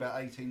 He's only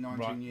about 18, 19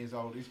 Right. years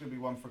old. He's going to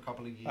be one for a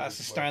couple of years. That's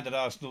the as well. standard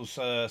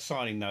Arsenal's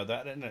signing, though.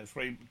 That isn't it?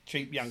 Free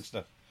cheap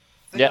youngster.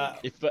 Yeah,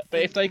 Think- but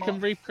if they think can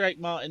recreate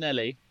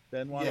Martinelli,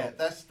 then why yeah, not?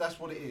 that's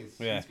what it is.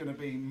 Yeah. He's going to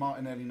be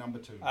Martinelli number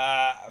 2.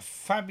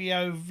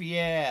 Fabio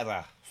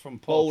Vieira from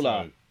Porto.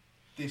 Baller.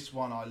 This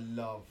one I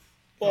love.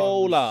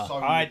 footballer. so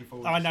I looking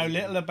forward I to know seeing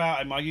little him.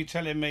 about him. Are you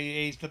telling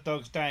me he's the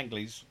dog's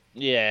danglies?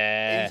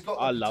 Yeah, He's got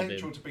I the love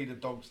potential him. to be the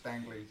dog's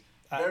danglies.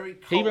 Very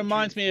cultured, He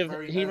reminds me of.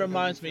 very He earthy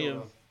reminds me midfielder.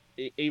 of.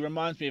 He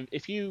reminds me of.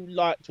 If you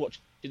liked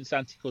watching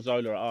Santi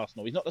Cazorla at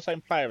Arsenal, he's not the same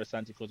player as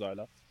Santi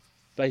Cazorla,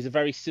 but he's a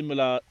very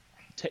similar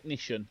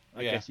technician.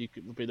 I Yeah. guess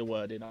would be the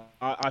word.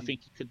 I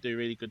think he could do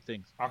really good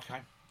things. Okay.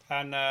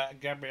 And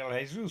Gabriel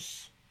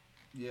Jesus.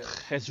 Yeah,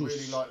 Jesus.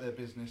 really like their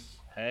business.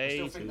 I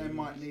still think they Jesus.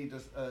 might need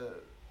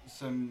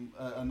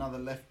another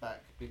left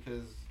back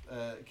because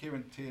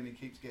Kieran Tierney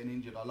keeps getting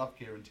injured. I love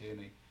Kieran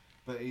Tierney,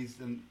 but he's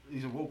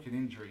a walking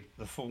injury.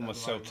 The former at the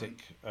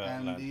Celtic moment.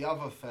 And lad. the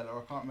other fella,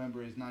 I can't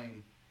remember his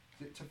name.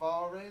 Is it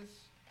Tavares?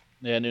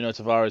 Yeah, Nuno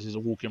Tavares is a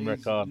walking red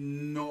He's card.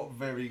 not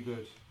very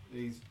good.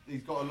 He's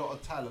got a lot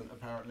of talent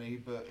apparently,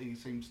 but he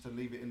seems to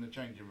leave it in the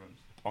changing rooms.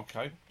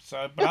 Okay.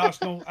 So, but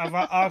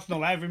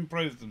Arsenal have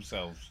improved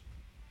themselves.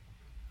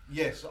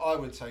 Yes, I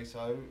would say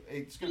so.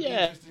 It's going to be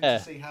Yeah. interesting to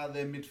see how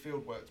their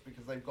midfield works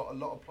because they've got a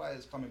lot of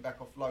players coming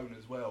back off loan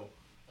as well.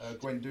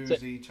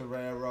 Guendouzi,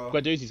 Torreira.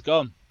 Guendouzi's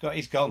gone.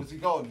 He's Oh, gone. is he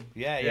gone?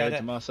 Yeah, Yeah, yeah.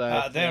 to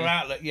Marseille. Their Yeah.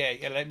 outlet,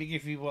 yeah. Let me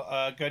give you what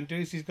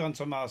Guendouzi's gone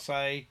to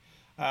Marseille.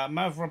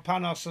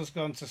 Mavropanos has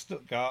gone to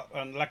Stuttgart,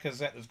 and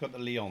Lacazette has gone to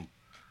Lyon.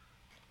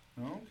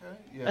 Okay.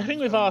 Yeah. The thing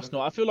with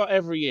Arsenal, I feel like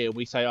every year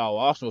we say, "Oh,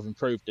 Arsenal have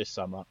improved this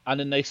summer," and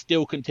then they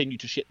still continue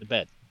to shit the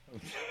bed.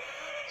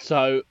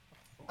 So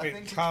I think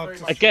It's it's hard very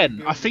to- much a again, I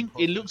rebuilding think it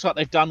process. looks like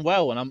they've done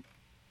well, and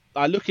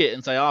I look at it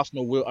and say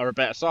Arsenal are a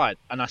better side,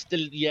 and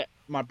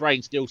my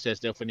brain still says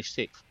they'll finish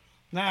sixth.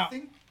 I Now,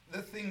 think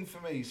the thing for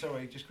me,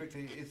 sorry, just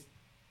quickly, is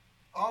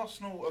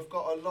Arsenal have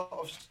got a lot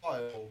of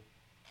style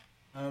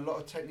and a lot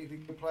of technically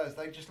good players.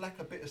 They just lack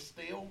a bit of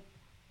steel.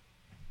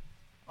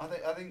 I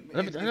think.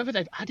 I never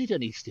they've added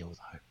any still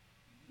though.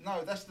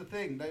 No, that's the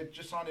thing. They're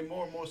just signing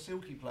more and more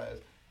silky players.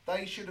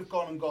 They should have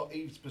gone and got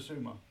Yves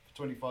Bissouma for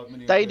 25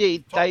 million. They quid.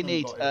 need- Tottenham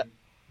they got need, him.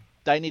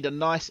 They need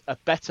a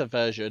better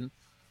version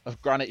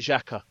of Granit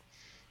Xhaka.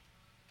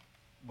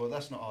 Well,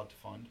 that's not hard to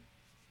find.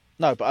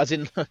 No, but as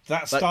in,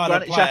 that style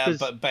Granit of player, Xhaka's-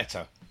 but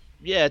better.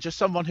 yeah, just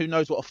someone who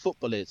knows what a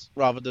football is,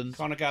 rather than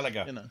Conor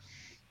Gallagher. you know.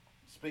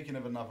 Speaking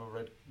of another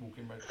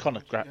walking red.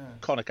 Conor card,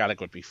 yeah.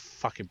 Gallagher would be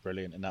fucking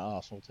brilliant in that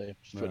Arsenal team.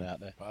 Just putting it out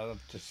there.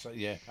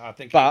 I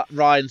think But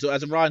Ryan's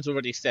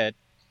already said,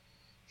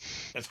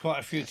 there's quite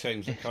a few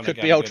teams that Conor could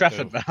Gallagher be Old do.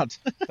 Trafford round.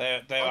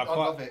 They I are quite.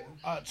 love it.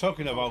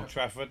 Talking of Old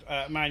Trafford,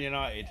 Man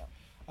United.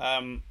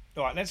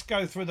 All right, let's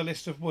go through the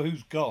list of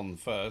who's gone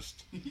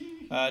first.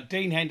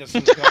 Dean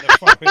Henderson's gone to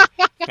Forest.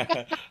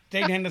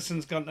 Dean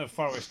Henderson's gone to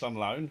Forest on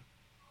loan.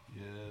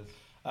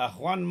 Yes.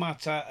 Juan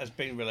Mata has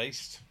been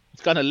released.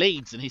 He's going to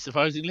Leeds, and he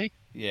supposedly.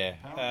 Yeah.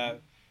 Apparently.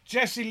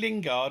 Jesse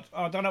Lingard.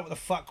 I don't know what the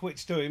fuck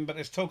Witt's doing, but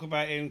there's talk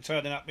about him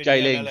turning up in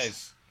Jay the Lings.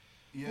 MLS.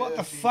 Yes, What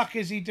the fuck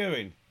is he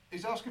doing?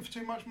 He's asking for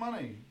too much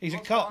money. He's a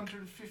Wants cock.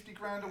 150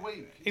 grand a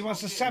week. He He's wants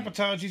to not getting it.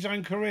 sabotage his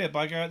own career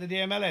by going to the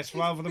MLS He's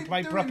rather than been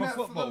play doing proper that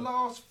football. For the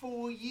last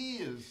 4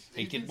 years.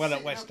 He He's did been well at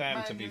sitting West Ham,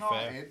 Man to be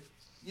United. fair.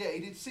 Yeah, he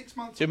did 6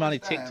 months. Too at many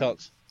West Ham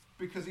TikToks.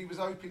 because he was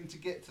hoping to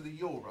get to the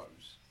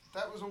Euros.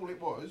 That was all it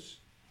was.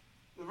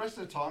 The rest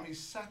of the time, he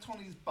sat on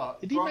his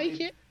butt. Did he make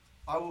Granted, it?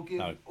 I will give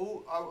No.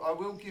 I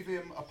will give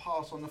him a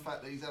pass on the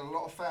fact that he's had a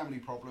lot of family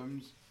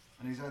problems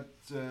and he's had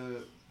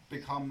to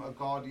become a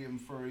guardian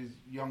for his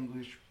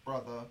youngish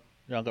brother.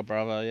 Younger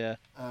brother,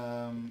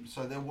 yeah.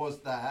 So there was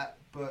that,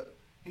 but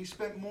he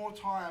spent more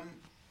time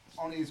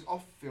on his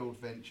off-field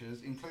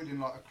ventures, including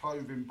like a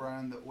clothing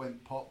brand that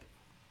went pop.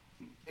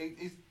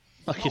 He's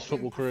Like not his been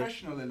football career.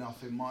 professional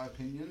enough, in my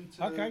opinion,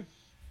 Okay.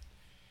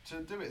 to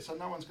do it. So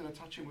no one's going to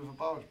touch him with a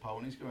barge pole,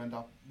 and he's going to end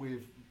up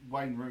with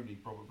Wayne Rooney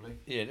probably.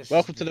 Yeah. This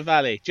Welcome to the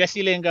Valley.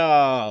 Jesse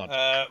Lingard.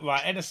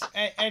 Right,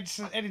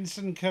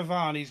 Edinson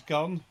Cavani's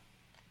gone.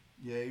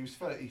 Yeah, he was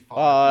 35.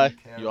 Bye,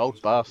 didn't care you if old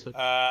he was good.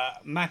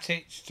 bastard.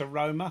 Matic to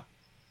Roma.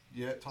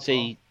 Yeah, tough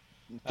See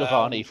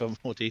Cavani for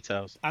more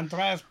details.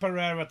 Andreas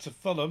Pereira to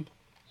Fulham.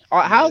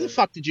 How Yeah. the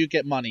fuck did you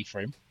get money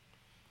for him?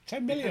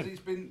 10 because million. he's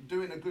been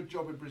doing a good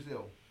job in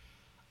Brazil.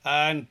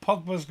 And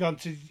Pogba's gone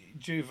to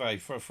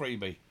Juve for a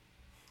freebie.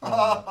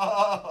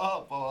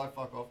 Bye,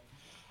 fuck off.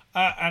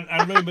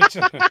 And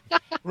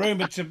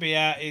rumoured to be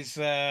out is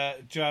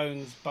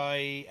Jones,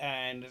 Bay,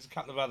 and there's a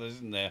couple of others,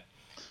 isn't there?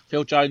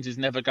 Phil Jones is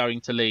never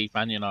going to leave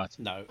Man United.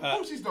 No. Of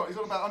course he's not. He's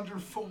on about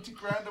 140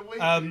 grand a week. He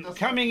doesn't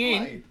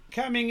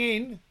Coming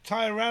in,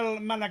 Tyrell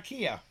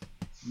Malakia.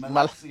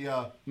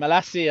 Malacia.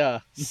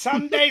 Malacia.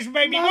 Some days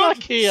may be good.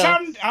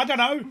 Malakia. I don't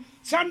know.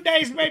 Some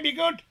days may be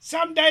good.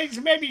 Some days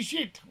may be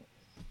shit.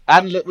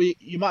 And look,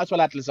 you might as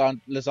well add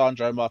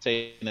Lisandro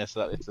Martinez to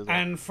that list as well.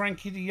 And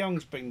Frankie de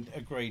Jong's been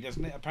agreed,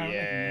 hasn't it? Apparently.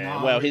 Yeah.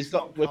 No, Well, he's he's got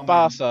not with coming.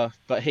 Barca,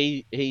 but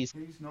he's He's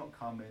not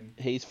coming.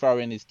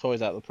 throwing his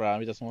toys out the pram.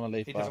 He doesn't want to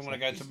leave. He doesn't Barca.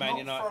 want to go He's to Man not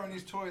United. throwing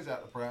his toys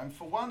out the pram.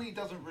 For one, he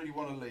doesn't really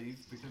want to leave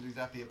because he's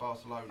happy at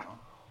Barcelona.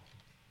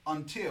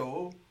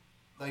 Until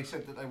they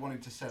said that they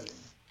wanted to sell him.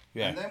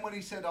 Yeah. And then when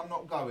he said, I'm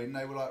not going,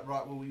 they were like,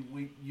 right, well,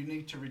 you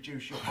need to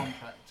reduce your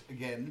contract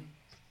again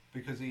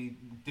because he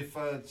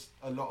deferred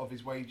a lot of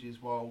his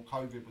wages while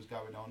COVID was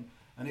going on.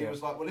 And he Yeah.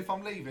 was like, well, if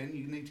I'm leaving,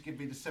 you need to give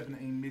me the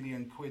 17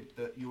 million quid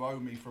that you owe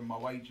me from my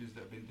wages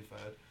that have been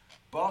deferred.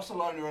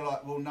 Barcelona are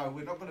like, well, no,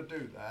 we're not going to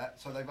do that.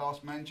 So they've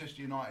asked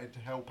Manchester United to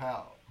help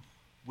out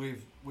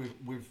with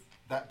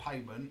that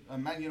payment.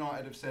 And Man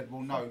United have said,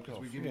 well, no, because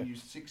we're giving you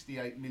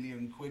 68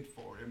 million quid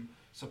for him,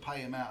 so pay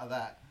him out of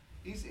that.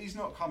 He's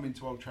not coming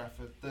to Old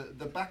Trafford.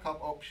 The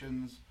backup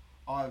options,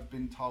 I've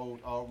been told,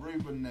 are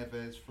Ruben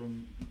Neves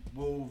from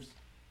Wolves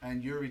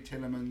and Yuri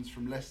Tillemans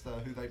from Leicester,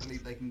 who they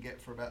believe they can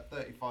get for about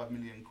 35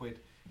 million quid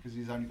because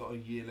he's only got a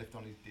year left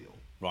on his deal.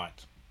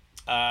 Right.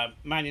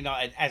 Man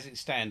United, as it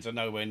stands, are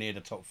nowhere near the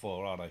top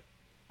 4, are they?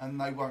 And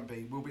they won't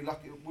be. We'll be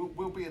lucky.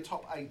 We'll be a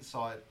top 8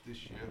 side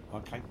this year.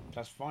 Okay,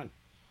 that's fine.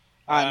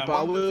 But I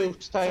One good will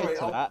thing- say sorry,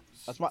 to I'll- that.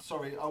 As much,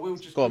 Sorry, I will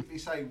just Go on. quickly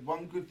say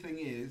one good thing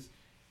is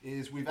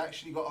we've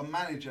actually got a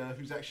manager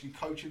who's actually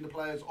coaching the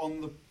players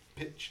on the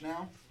pitch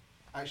now.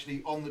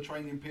 Actually on the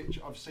training pitch.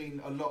 I've seen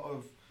a lot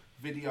of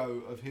video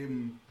of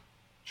him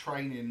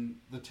training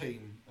the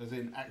team, as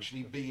in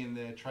actually being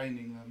there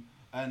training them,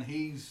 and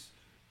he's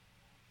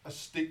a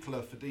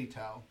stickler for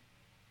detail.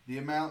 The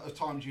amount of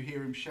times you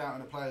hear him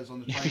shouting at players on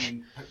the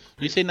training pitch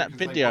you seen that because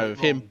they video got it of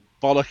him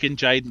wrong. bollocking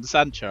Jadon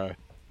Sancho?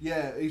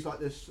 Yeah, he's like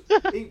this.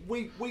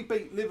 We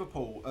beat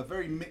Liverpool, a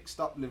very mixed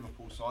up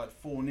Liverpool side,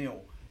 4-0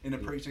 in a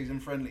pre-season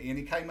friendly, and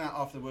he came out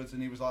afterwards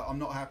and he was like, "I'm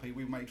not happy.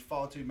 We've made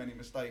far too many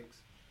mistakes.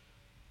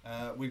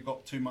 We've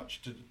got too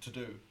much to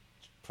do."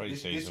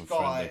 This Pre-season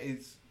guy friendly.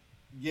 is,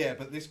 yeah,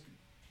 but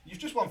you've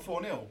just won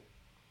 4-0,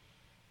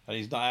 And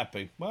he's not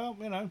happy. Well,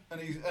 you know.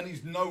 and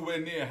he's nowhere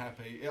near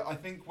happy. I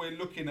think we're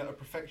looking at a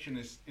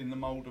perfectionist in the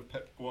mould of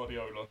Pep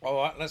Guardiola. All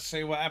right, let's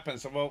see what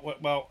happens.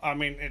 Well, I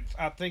mean,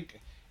 I think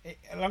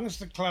as long as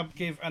the club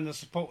give and the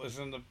supporters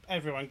and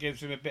everyone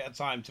gives him a bit of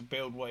time to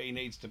build what he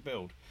needs to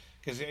build,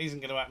 because it isn't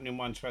going to happen in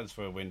one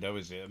transfer window,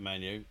 is it, at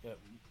Man U?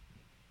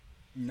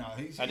 No,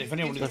 And if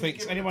anyone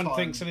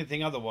thinks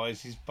anything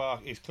otherwise, he's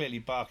clearly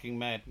barking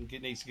mad and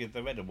needs to give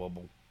the red a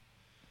wobble.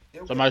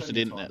 So most of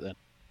the internet then.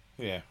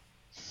 Yeah.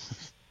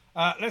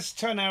 Let's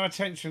turn our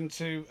attention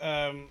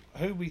to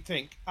who we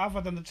think,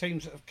 other than the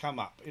teams that have come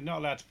up. You're not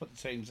allowed to put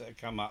the teams that have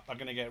come up are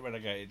going to get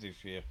relegated this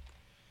year.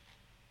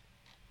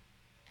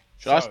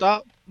 Shall I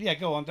start? Yeah,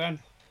 go on, Dan.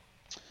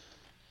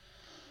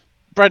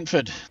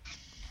 Brentford.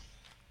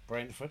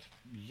 Brentford.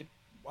 Yep.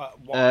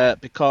 Why?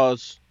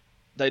 Because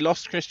they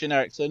lost Christian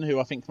Eriksen, who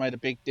I think made a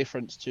big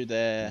difference to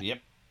their Yep.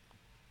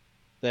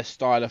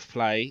 style of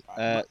play.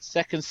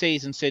 Second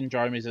season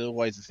syndrome is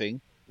always a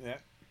thing. Yeah.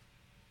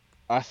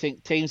 I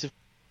think teams have,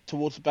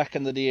 towards the back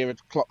end of the year,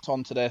 have clocked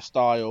onto their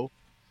style.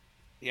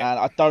 Yeah. And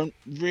I don't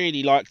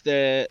really like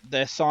their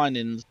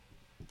signings.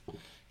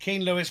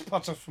 Keane Lewis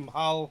Potter from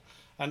Hull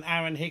and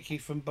Aaron Hickey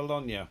from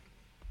Bologna.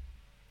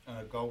 And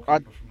a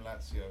goalkeeper from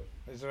Lazio.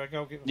 Is there a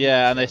goalkeeper?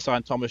 Yeah, and they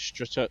signed Thomas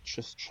Stratoska.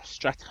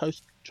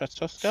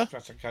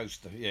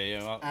 Stratocosta.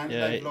 Yeah. And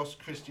Yeah, they've lost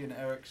Christian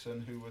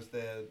Eriksen, who was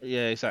their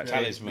Yeah, exactly.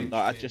 Talisman.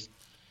 Like,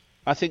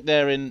 I think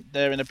they're in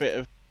a bit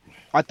of.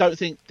 I don't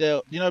think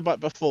they'll.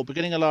 But before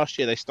beginning of last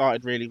year, they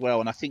started really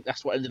well, and I think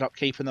that's what ended up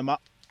keeping them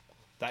up.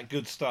 That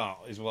good start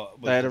is what.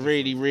 They had a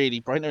really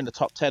great. They're in the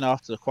top 10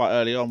 after quite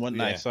early on, weren't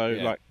Yeah, they? So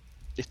yeah.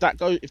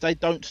 if they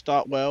don't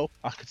start well,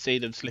 I could see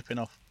them slipping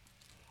off.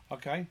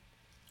 Okay.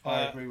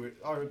 I agree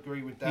with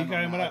Dan. You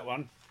going on with that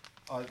one?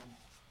 I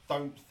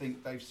don't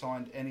think they've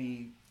signed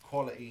any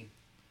quality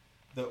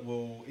that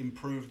will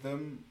improve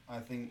them. I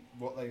think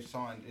what they've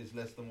signed is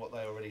less than what they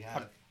already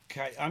had.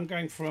 Okay, I'm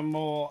going for a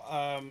more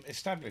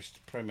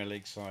established Premier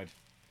League side.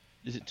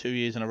 Is it 2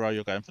 years in a row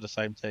you're going for the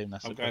same team?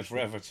 That's I'm the going for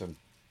question. Everton.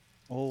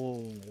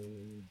 Oh,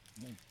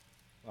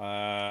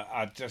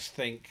 I just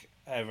think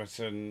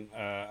Everton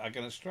are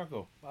going to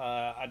struggle.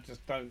 I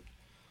just don't.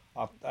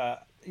 I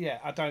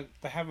don't.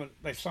 They haven't.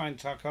 They've signed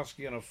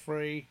Tarkowski on a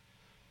free.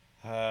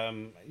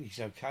 He's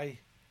okay.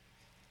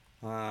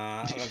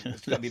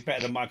 It's got to be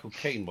better than Michael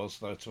Keane was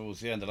though towards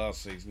the end of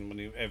last season when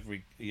he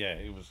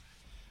was.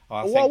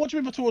 what do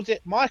you mean towards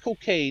it? Michael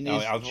Keane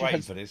is. I was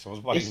waiting for this.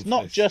 It's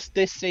not just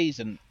this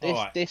season.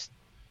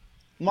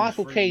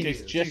 Michael Keane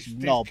is just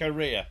knob.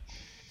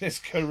 This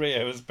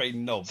career has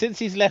been knob. Since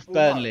he's left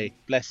Well, Burnley, no.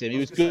 bless him, he I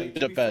was gonna say, good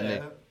to at be Burnley.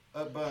 fair,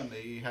 at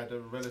Burnley, he had a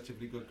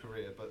relatively good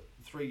career, but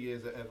 3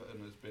 years at Everton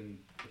has been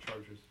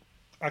atrocious.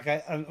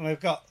 Okay, and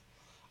we've got.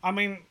 I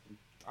mean,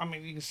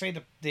 you can see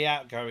the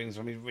outgoings.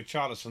 I mean,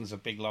 Richarlison's a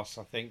big loss,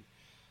 I think.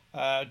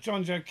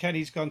 John Joe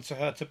Kenny's gone to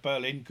Hertha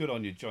Berlin. Good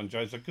on you, John Joe.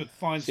 It's a good,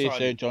 fine See you side.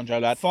 soon, John Joe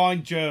lad.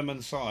 Fine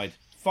German side.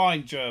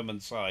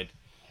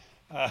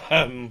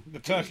 The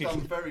Turkish. He's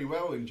done very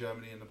well in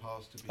Germany in the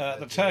past. To be fair the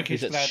to him.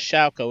 Turkish He's at lad.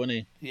 Schalke, isn't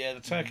he? Yeah,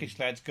 the Turkish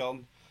lad's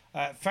gone.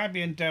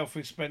 Fabian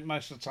Delphi spent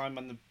most of the time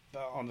on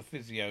the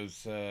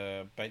physio's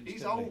bench.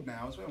 He's didn't he? old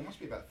now as well. Must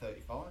be about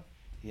 35.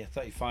 Yeah,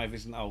 35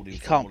 isn't old. In He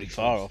football, can't be he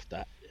far says. off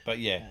that. But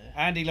yeah,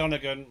 Andy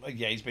Lonergan.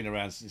 Yeah, he's been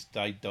around since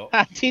day dot.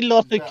 Andy He's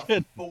Lonergan.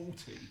 about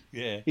 40.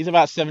 Yeah. He's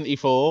about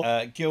 74.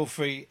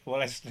 Gilfrey. Well,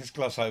 let's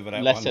gloss over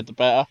that Less one. said the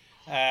better.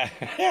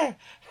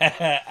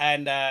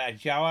 And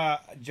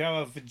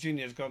Joao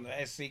Virginia's gone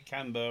to SC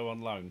Canberra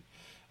on loan.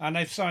 And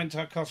they've signed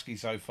Tarkowski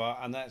so far,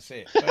 and that's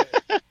it.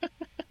 But,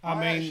 I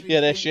mean, actually Yeah,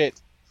 they're think-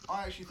 shit.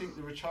 I actually think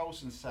the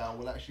Richarlison sale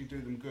will actually do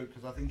them good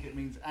because I think it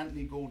means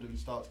Anthony Gordon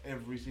starts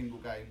every single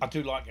game. I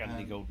do like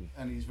Anthony Gordon.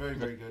 And he's very,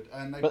 very good.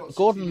 And they've got But 60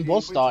 Gordon million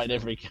was quid to starting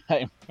spend. every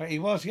game. But he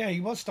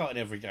was starting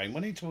every game,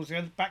 wasn't he, towards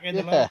the back end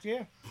of Yeah. last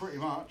year? Pretty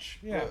much.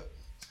 Yeah.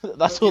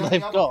 That's but all the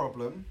they've only other got.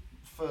 problem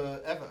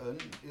for Everton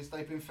is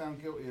they've been found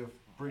guilty of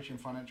breaching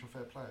financial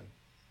fair play.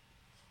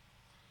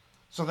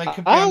 So they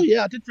could be. Oh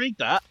yeah, I did read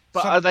that.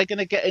 But So- are they going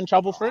to get in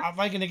trouble for it? Are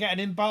they going to get an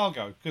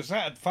embargo? Because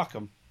that'd fuck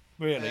them,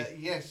 really.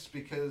 Yes,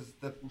 because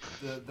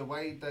the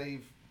way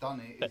they've done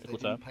it is Technical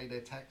they didn't term. pay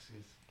their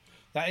taxes.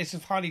 That is a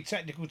highly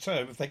technical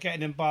term. If they get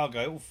an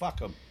embargo, it'll fuck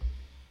them.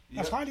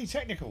 That's Yep. highly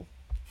technical.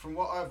 From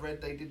what I've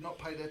read, they did not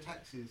pay their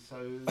taxes, so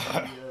the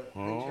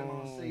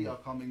HMRC are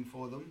coming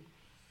for them,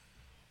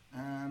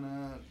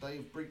 and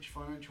they've breached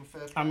financial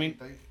fair play. I mean-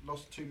 they've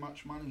lost too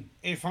much money.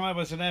 If I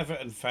was an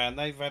Everton fan,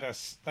 they've had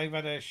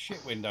a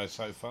shit window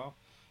so far,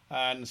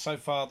 and so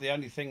far the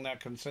only thing that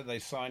can say they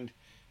signed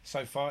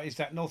so far is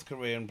that North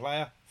Korean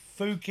player,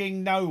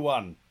 fucking no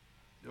one.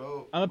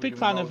 Oh, I'm a we're big gonna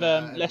fan roll of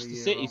that out every Leicester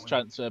year, City's aren't we?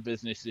 transfer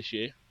business this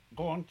year.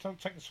 Go on,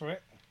 take us through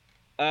it.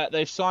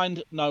 They've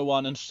signed no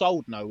one and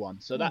sold no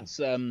one, so that's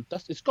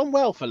it's gone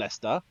well for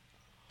Leicester.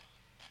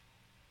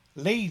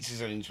 Leeds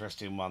is an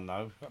interesting one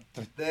though.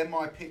 They're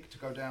my pick to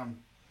go down.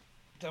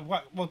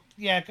 Well,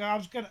 yeah, I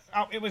was gonna.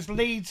 It was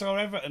Leeds or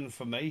Everton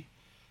for me,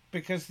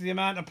 because the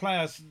amount of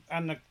players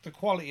and the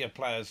quality of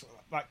players,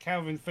 like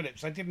Calvin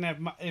Phillips, they didn't have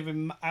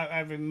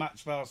having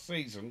much last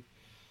season.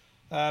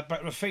 But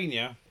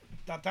Rafinha,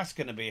 that's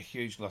going to be a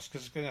huge loss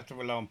because it's going to have to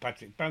rely on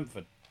Patrick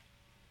Bamford.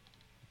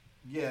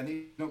 Yeah, and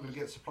he's not going to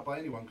get supplied by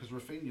anyone because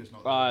Rafinha's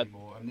not there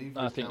anymore. And neither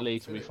I is think Calvin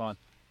Leeds will be Phillips. fine.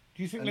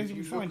 Do you think And Leeds if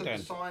will be you look fine, at Dan?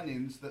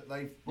 the signings that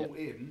they've brought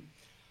in,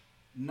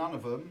 none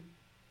of them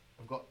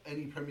have got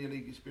any Premier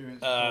League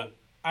experience at all.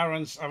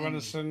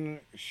 Aronson,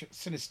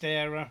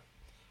 Sinistera,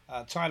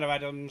 Tyler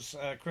Adams,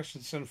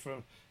 Christensen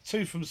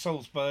two from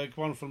Salzburg,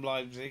 one from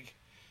Leipzig,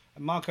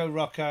 Mark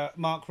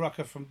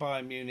Rucker from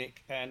Bayern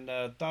Munich, and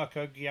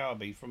Darko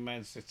Gyabi from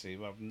Man City,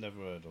 who I've never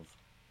heard of.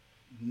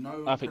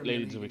 No I think Premier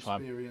Leeds will League be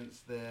fine.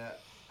 experience there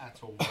at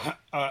all.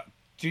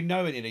 Do you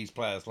know any of these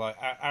players, like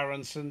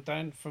Aronson,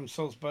 Dan, from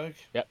Salzburg?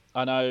 Yep,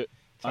 I know.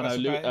 Tell I us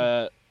know.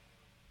 about him.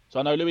 So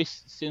I know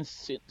Luis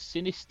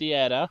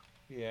Sinisterra.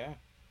 Yeah.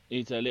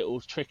 He's a little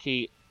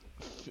tricky.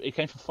 He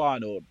came from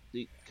Feyenoord.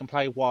 He can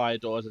play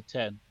wide or as a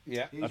 10.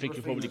 Yeah. I think he'll Rafinha's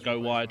probably go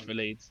wide for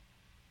replacement.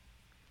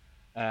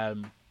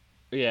 Leeds.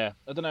 Yeah,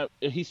 I don't know.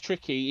 He's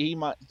tricky. He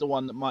might the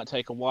one that might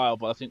take a while,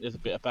 but I think there's a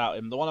bit about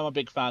him. The one I'm a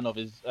big fan of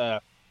is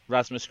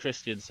Rasmus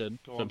Christiansen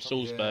Go on, from Tom.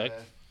 Salzburg.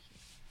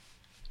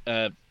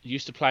 Yeah. He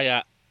used to play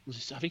at.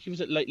 I think he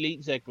was at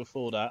Leipzig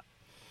before that.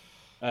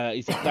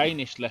 He's a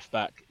Danish left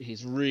back.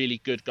 He's really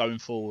good going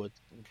forward,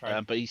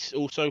 Okay. but he's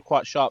also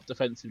quite sharp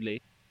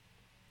defensively.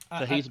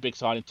 So he's a big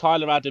signing.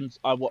 Tyler Adams,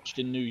 I watched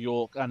in New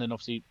York, and then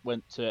obviously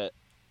went to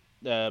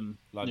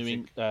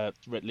Leipzig.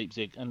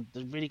 Leipzig, and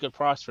a really good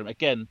price for him.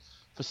 Again,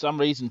 for some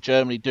reason,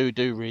 Germany do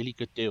really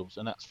good deals,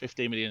 and that's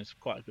 15 million is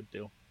quite a good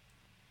deal.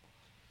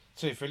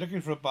 So if you're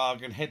looking for a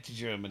bargain, head to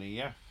Germany.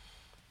 Yeah.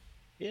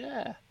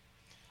 Yeah.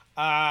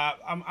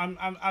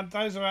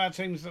 Those are our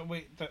teams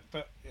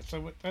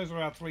so those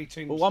are our three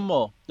teams. But one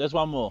more. There's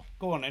one more.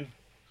 Go on then.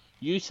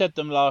 You said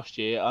them last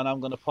year, and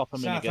I'm going to pop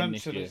them in again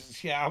this Southampton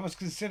year. I was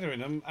considering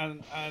them,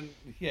 and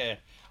yeah,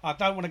 I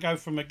don't want to go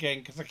for them again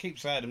because I keep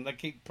saying them. They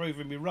keep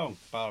proving me wrong,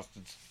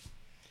 bastards.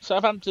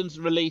 Southampton's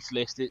release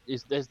list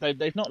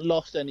they've not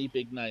lost any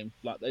big names.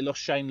 Like they lost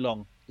Shane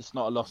Long. It's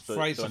not a loss for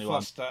Fraser anyone.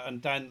 Foster and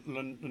Dan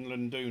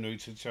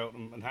Lundunu to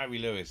Cheltenham and Harry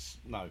Lewis.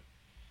 No.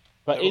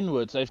 But They're all-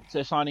 inwards,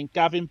 they're signing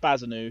Gavin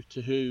Bazanu,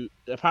 who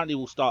apparently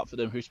will start for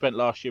them, who spent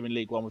last year in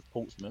League One with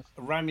Portsmouth.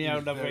 Romeo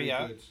He's very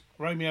Lavia. good.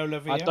 Romeo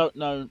Lavia. I don't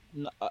know.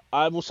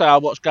 I will say I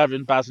watched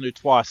Gavin Bazanu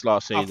twice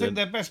last I think season.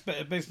 their best bit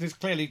of business,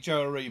 clearly,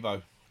 Joe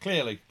Aribo.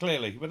 Clearly,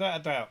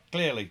 without a doubt,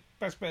 clearly.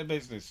 Best bit of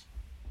business.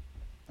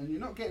 And you're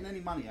not getting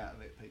any money out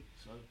of it, Pete.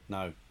 So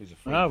No, he's a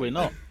freak. No, we're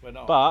not. We're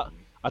not. But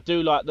I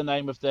do like the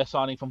name of their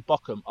signing from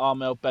Bochum,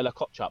 Armel Bella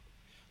Kotchup.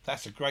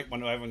 That's a great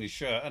one to have on your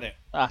shirt, isn't it?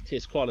 That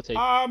is quality.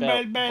 Bell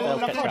Bell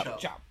ketchup.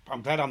 ketchup.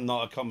 I'm glad I'm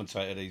not a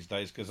commentator these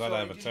days because I'd Sorry,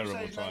 have a did you say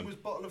terrible his name time. was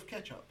bottle of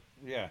ketchup?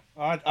 Yeah.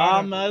 I don't-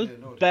 Armel dear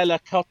Lord. Bella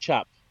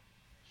Kotchup.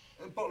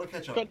 A bottle of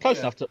ketchup. Close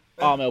yeah. enough to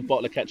Armel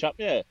bottle of ketchup,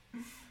 yeah.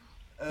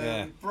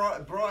 Yeah.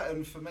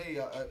 Brighton, for me,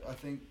 I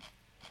think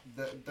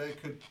that there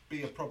could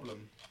be a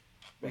problem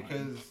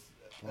because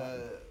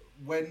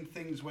when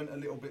things went a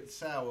little bit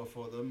sour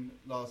for them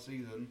last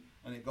season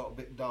and it got a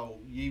bit dull,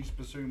 Yves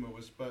Bissouma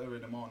was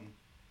spurring them on.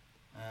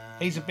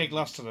 He's a big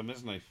loss to them,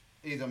 isn't he?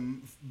 He's a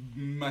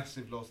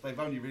massive loss. They've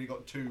only really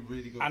got two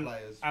really good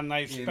players. And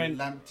they've in spent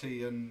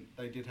Lamptey and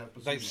they did have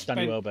Bissouma. they've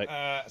Danny spent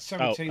Welbeck.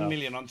 17 Oh.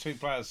 million on two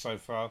players so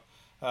far.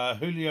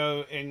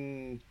 Julio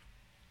in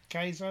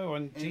Kaizo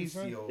and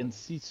Gizo. Enzio. In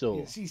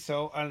Cecil.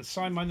 Ciso and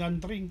Simon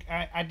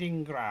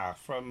Adingra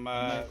from.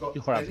 And they've got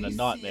You're having a Benicio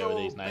nightmare with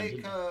these names,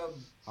 Baker.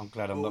 I'm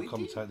glad I'm not Boydie?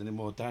 commentating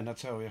anymore, Dan. I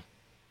tell you.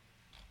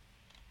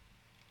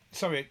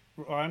 Sorry,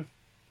 Ryan.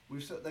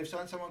 They've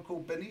signed someone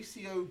called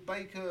Benicio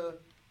Baker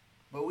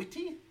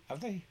Mawiti.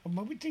 Have they? Oh,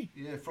 Mawiti.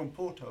 Yeah, from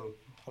Porto.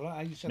 I like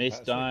how you said Miss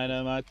that.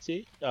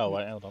 Dynamite. Oh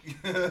wait, hold on.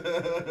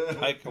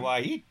 Like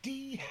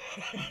Waiti.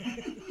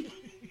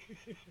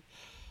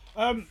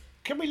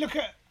 Can we look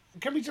at?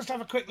 Can we just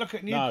have a quick look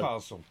at No.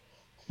 Newcastle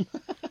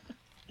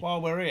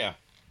while we're here?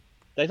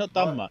 They've not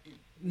done Right. much.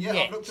 Yeah,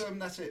 Yet. I've looked at them.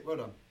 That's it. Well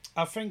done.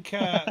 I think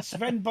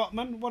Sven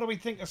Botman. What do we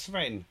think of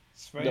Sven?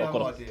 Sven, Yeah. Not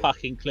got a idea.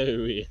 fucking clue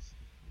who he is.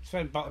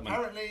 Sven Botman.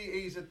 Apparently,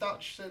 he's a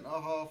Dutch centre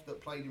half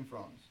that played in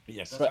France.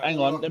 Yes. That's But hang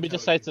all I on, can let me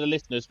just tell say you. to the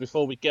listeners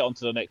before we get on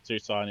to the next two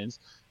signings,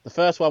 the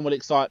first one will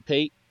excite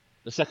Pete,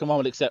 the second one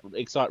will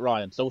excite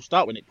Ryan. So we'll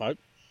start with Nick Pope.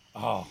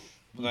 Oh,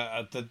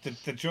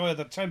 the joy of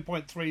the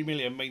 10.3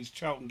 million means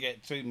Charlton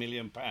get £2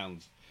 million.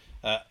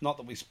 Not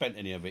that we spent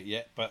any of it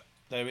yet, but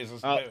there is a.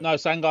 No,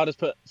 Sangard has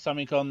put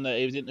something on that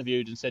he was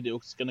interviewed and said it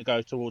was going to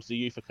go towards the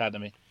youth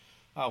academy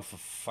Oh, for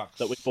fuck's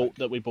that we sake.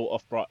 bought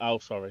off Brighton. Oh,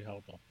 sorry,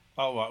 hold on.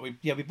 Oh, right. We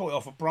bought it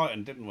off of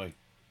Brighton, didn't we?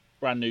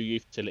 Brand new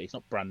youth facility. It's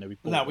not brand new. We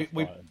bought No, it off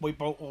Brighton. we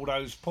bought all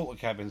those porter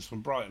cabins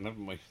from Brighton,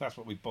 haven't we? That's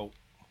what we bought.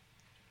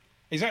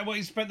 Is that what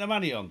he spent the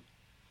money on?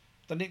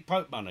 The Nick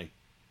Pope money?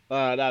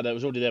 No, that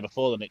was already there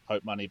before the Nick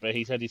Pope money, but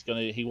he said it's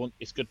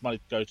good money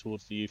to go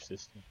towards the youth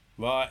system.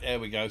 Right, there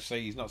we go.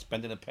 See, he's not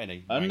spending a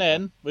penny. And Wanker.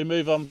 then we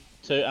move on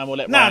to, and we'll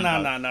let No, Ryan no,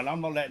 go. no, no,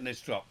 I'm not letting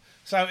this drop.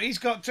 So he's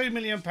got £2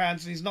 million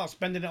and he's not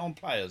spending it on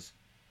players.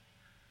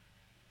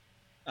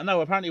 I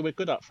know, apparently we're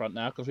good up front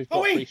now because we've Are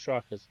got we? 3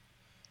 strikers.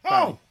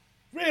 Oh,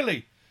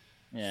 really?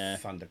 Yeah.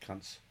 Thunder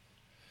cunts.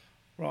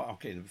 Right, I'm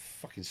getting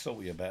fucking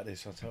salty about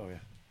this, I tell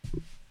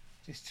you.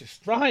 It's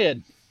just.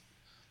 Ryan!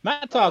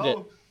 Matt Target!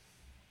 Oh,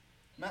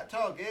 Matt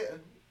Target.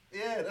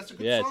 Yeah, that's a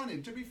good Yeah.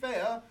 signing. To be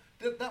fair,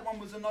 that one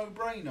was a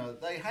no-brainer.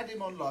 They had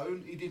him on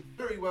loan. He did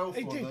very well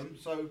He for did. them,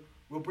 so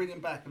we'll bring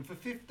him back. And for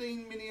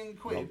 15 million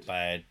quid,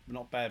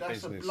 Not bad that's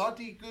business. a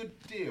bloody good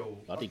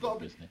deal. Bloody I've got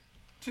good to be- business.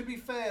 To be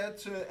fair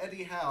to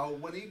Eddie Howe,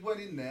 when he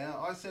went in there,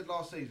 I said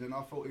last season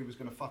I thought he was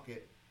going to fuck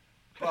it.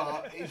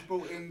 But he's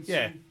brought in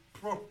Yeah.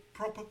 some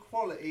proper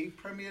quality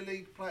Premier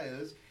League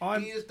players.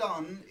 I'm- He has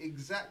done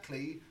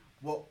exactly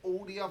what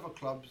all the other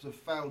clubs have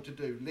failed to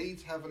do.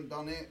 Leeds haven't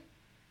done it.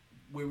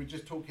 We were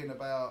just talking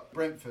about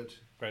Brentford.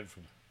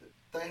 Brentford.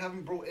 They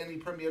haven't brought any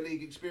Premier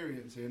League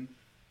experience in,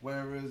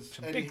 whereas It's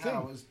a Eddie big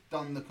Howe thing. has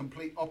done the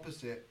complete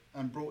opposite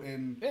and brought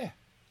in Yeah.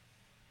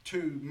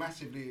 2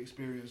 massively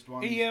experienced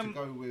ones He, to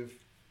go with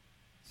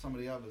some of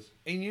the others.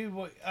 He knew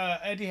what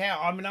Eddie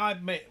Howe. I mean, I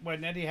admit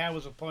when Eddie Howe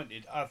was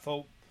appointed, I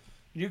thought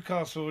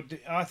Newcastle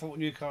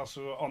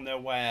were on their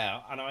way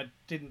out, and I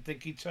didn't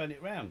think he'd turn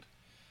it round.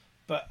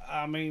 But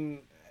I mean,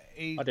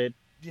 I did.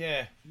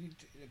 Yeah,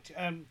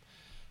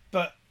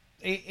 but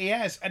he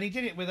has, and he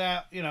did it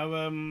without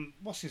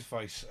what's his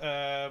face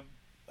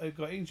who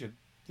got injured,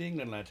 the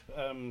England lad.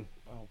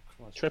 Oh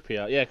Christ.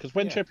 Trippier, yeah, because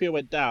when Yeah. Trippier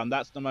went down,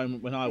 that's the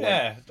moment when I went,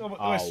 Yeah,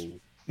 oh.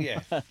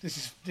 yeah.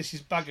 This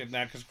is buggered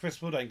now because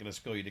Chris Wood ain't going to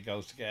score you the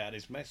goals to get out of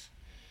this mess.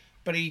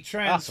 But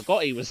I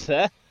forgot he was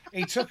there.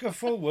 He took a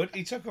forward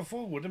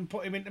and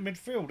put him into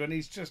midfield, and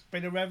he's just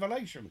been a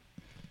revelation.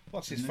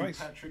 What's his New face?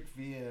 Patrick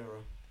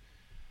Vieira.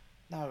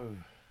 No.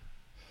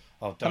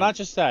 Oh, Can I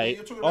just say,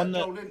 You're talking on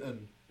about the Joel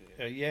Linton.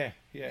 yeah.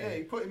 Yeah,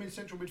 he put him in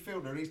central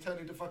midfielder and he's turned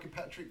into fucking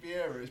Patrick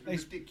Vieira. It's been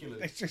ridiculous.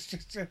 It's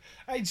just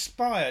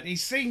inspired.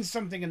 He's seen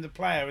something in the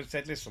player and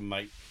said, "Listen,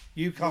 mate,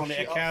 you can't You're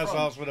hit a shit cow's up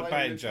front, arse with a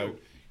play in banjo. midfield."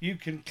 You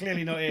can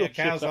clearly not hit a You're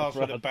cow's shit up arse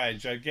with a front.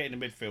 banjo. Get in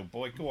the midfield,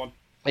 boy. Go on."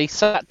 he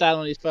sat down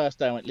on his first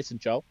day and went, "Listen,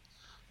 Joel,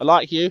 I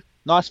like you,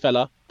 nice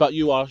fella, but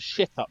you are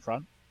shit up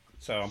front.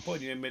 So I'm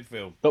putting you in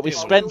midfield. But we've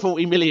Deal with spent it.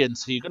 40 million,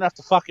 so you're going to have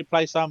to fucking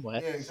play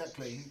somewhere." Yeah,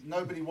 exactly.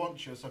 Nobody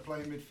wants you, so play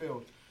in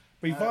midfield.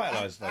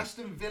 Revitalise them.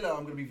 Aston Villa,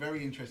 I'm going to be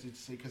very interested to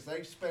see because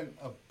they've spent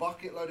a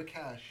bucket load of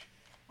cash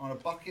on a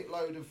bucket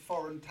load of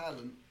foreign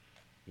talent.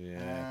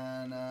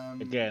 Yeah.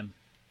 And Again.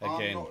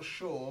 I'm not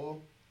sure.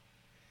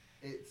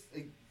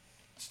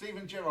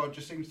 Steven Gerrard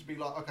just seems to be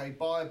like, okay,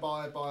 buy.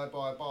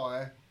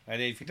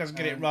 And if he doesn't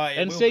get it right,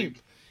 it And will see- be.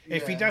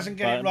 If he Yeah. doesn't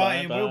get it Bye,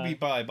 right, bye, it will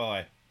bye. be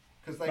bye.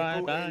 Because they Bye,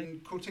 brought bye. in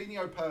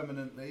Coutinho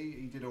permanently.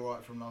 He did all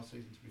right from last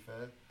season, to be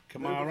fair.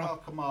 Kamara.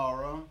 Boubacar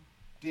Kamara.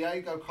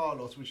 Diego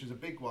Carlos, which is a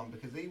big one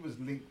because he was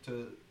linked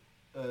to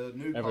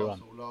Newcastle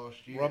Everyone.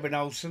 last year. Robin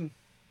Olsen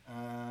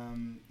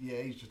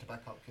Yeah, he's just a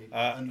backup keeper.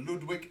 And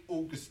Ludwig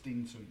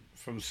Augustinsson.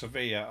 from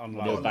Sevilla on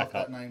I He'll loan. love back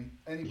up. that name.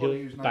 Anybody He'll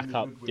whose name back is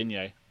up Ludwig.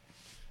 Digne.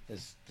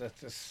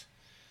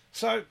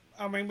 So,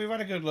 I mean, we've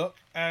had a good look,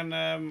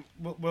 and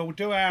we'll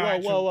do our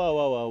Whoa,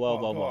 Oh,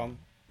 go on.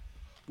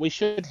 We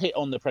should hit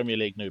on the Premier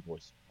League new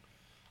boys.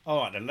 All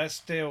right, then let's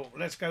go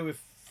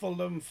with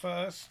Fulham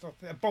first.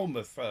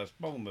 Bournemouth first.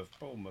 Bournemouth.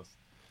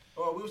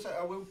 Oh,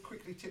 I will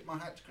quickly tip my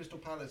hat to Crystal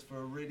Palace for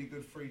a really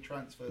good free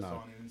transfer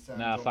signing in Sam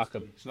Nah, fuck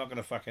Johnston. 'em. It's not going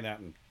to fucking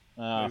happen.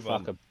 Ah, Move fuck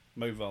on. them.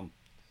 Move on.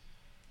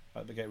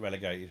 Hope they get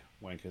relegated,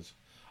 wankers.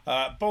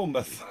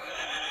 Bournemouth.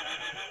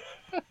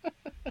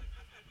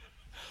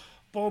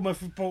 Bournemouth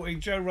have brought in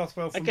Joe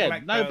Rothwell from Again,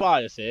 Blackburn. no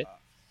bias here.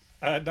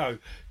 No,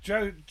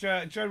 Joe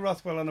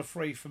Rothwell on a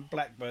free from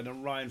Blackburn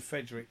and Ryan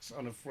Fredericks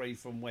on a free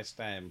from West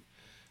Ham.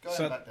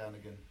 Going back down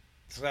again.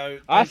 So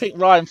I think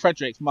Ryan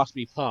Fredericks must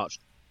be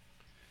parched.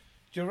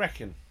 Do you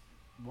reckon?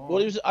 Well,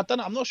 he was. I don't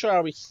know. I'm not sure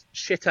how he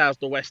shithoused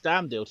the West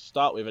Ham deal to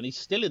start with, and he's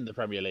still in the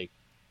Premier League.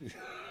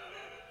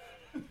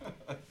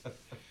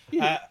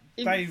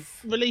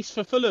 They've released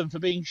for Fulham for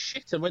being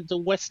shit and went to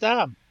West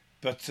Ham.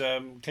 But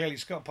clearly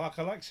Scott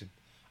Parker likes him.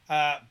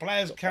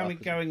 Players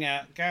going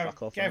out.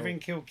 Gavin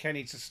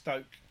Kilkenny to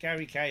Stoke.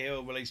 Gary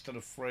Cahill released on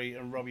a free,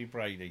 and Robbie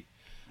Brady.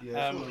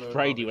 Yeah,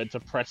 Brady went to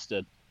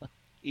Preston.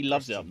 He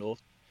loves it up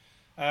north.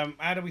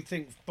 How do we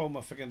think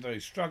Bournemouth are going to do?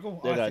 Struggle?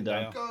 They're I think going they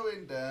down. are.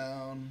 Going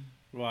down.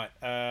 Right.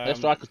 Their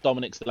striker's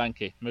Dominic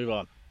Solanke. Move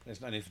on. There's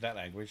no need for that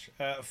language.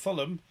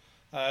 Fulham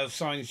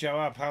signs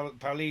Joao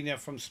Paulinho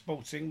from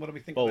Sporting. What do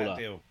we think of that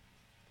deal?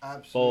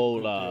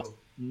 Absolutely.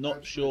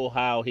 Not sure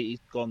how he's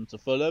gone to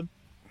Fulham.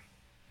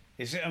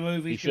 Is it a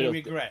move he's going to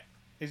regret?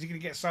 Is he going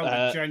to get sold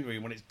in January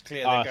when it's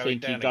clear they're going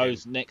down I think he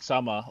goes next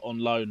summer on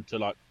loan to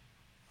like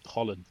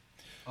Holland.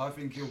 I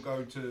think he'll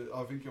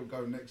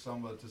go next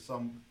summer to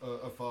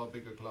a far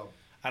bigger club.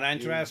 And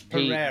Andreas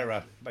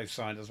Pereira they've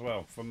signed as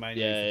well from Man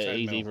U. Yeah,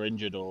 he's either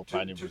injured or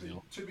playing in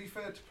Brazil. To be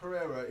fair to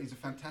Pereira, he's a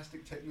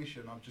fantastic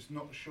technician. I'm just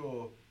not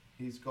sure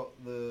he's got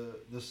the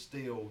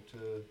steel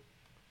to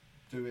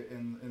do it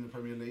in the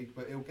Premier League,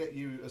 but he'll get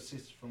you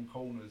assists from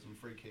corners and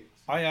free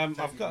kicks. I've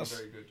got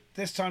very good.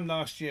 This time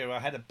last year I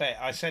had a bet.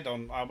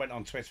 I went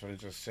on Twitter and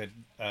just said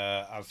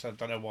I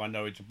don't know why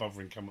Norwich are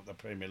bothering come up the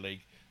Premier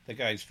League. They're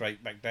going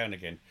straight back down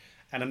again.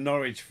 And a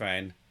Norwich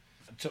fan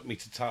took me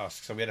to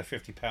task, so we had a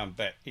 £50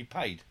 bet. He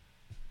paid.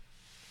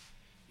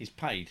 He's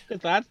paid.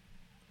 Good lad.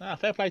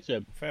 Fair play to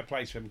him. Fair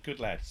play to him.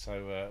 Good lad.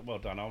 So well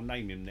done. I'll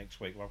name him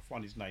next week. I'll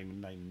find his name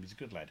and name him. He's a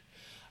good lad.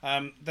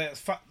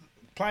 There's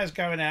players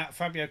going out.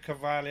 Fabio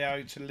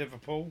Carvalho to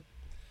Liverpool.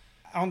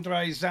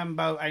 Andre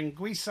Zambo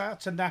Anguissa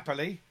to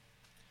Napoli.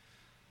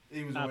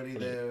 He was already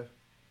there.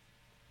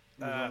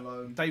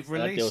 They've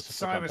released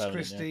Cyrus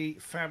Christie,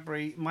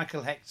 Fabry,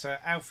 Michael Hector,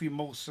 Alfie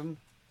Mawson,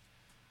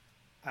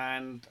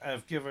 and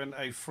have given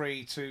a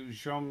free to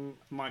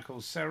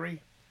Jean-Michael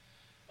Seri.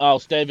 Oh,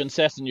 Stephen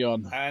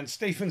Sessegnon. And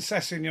Stephen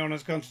Sessegnon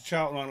has gone to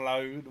Charlton on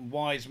loan.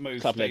 Wise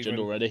move, Club Stephen. legend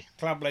already.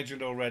 Club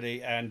legend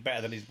already, and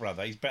better than his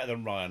brother. He's better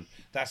than Ryan.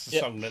 That's the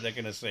song that they're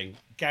going to sing.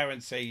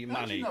 Guarantee money.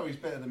 How do you know he's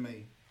better than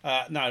me?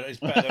 No, it's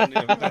better than...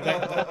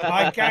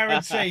 I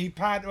guarantee,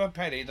 pound to a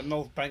penny, the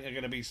North Bank are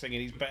going to be singing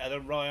he's better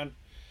than Ryan.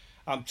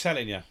 I'm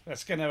telling you,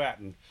 that's going to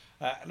happen.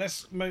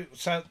 Let's move.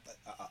 So,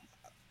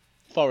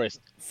 Forest.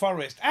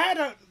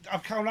 I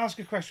can't ask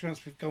a question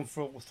once we've gone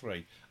through all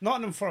three.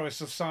 Nottingham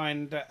Forest have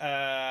signed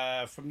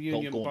from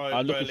Union Berlin.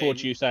 I'm looking forward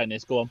to you saying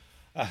this. Go on.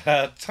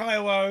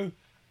 Taiwo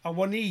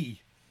Awoniyi.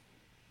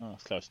 Oh,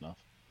 that's close enough.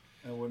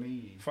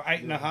 Awoniyi. For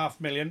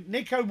 $8.5 million.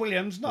 Nico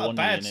Williams, not a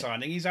bad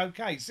signing. He's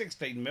okay.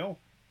 16 mil.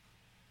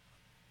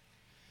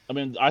 I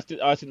mean, I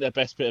think their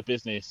best bit of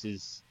business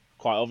is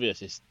quite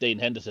obvious. It's Dean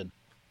Henderson.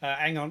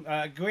 Hang on.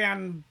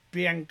 Guian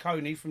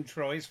Bianconi from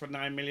Troyes for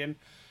 $9 million.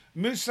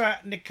 Musa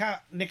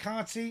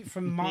Nikati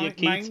from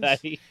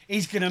Mainz.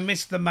 He's going to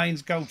miss the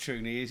Mainz goal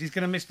tune. He is. He's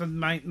going to miss the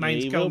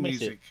Mainz goal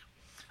music.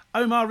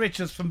 Omar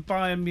Richards from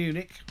Bayern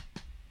Munich.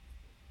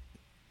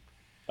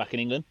 Back in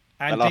England.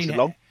 And that lasted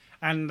long.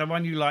 And the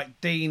one you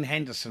like, Dean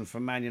Henderson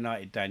from Man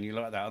United, Dan. You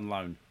like that on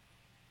loan?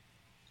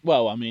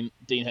 Well, I mean,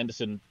 Dean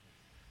Henderson,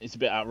 it's a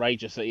bit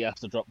outrageous that he has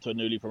to drop to a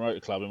newly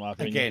promoted club, in my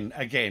opinion.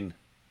 Again.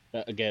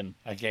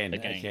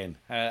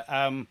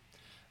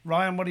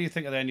 Ryan, what do you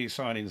think of their new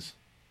signings?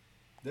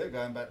 They're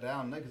going back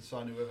down. They can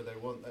sign whoever they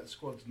want. That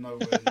squad's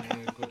nowhere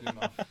near good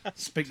enough.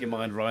 Speak your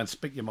mind, Ryan.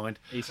 Speak your mind.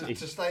 To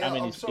stay up.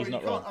 I'm sorry, you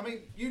can't. Wrong. I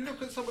mean, you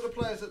look at some of the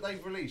players that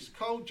they've released.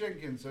 Carl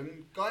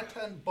Jenkinson,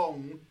 Gaitan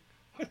Bong.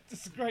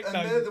 That's a great name.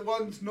 And they're the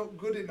ones not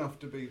good enough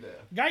to be there.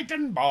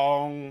 Gaitan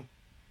Bong.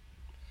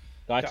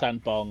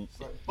 Gaitan Bong.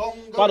 Like, Bong.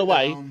 By the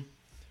way,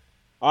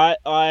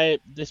 I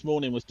this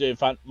morning was doing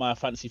my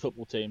fantasy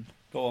football team.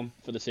 Go on.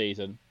 For the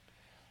season.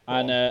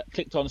 And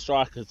clicked on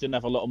strikers, didn't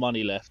have a lot of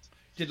money left.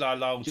 Did like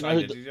Lyle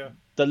Taylor, did you?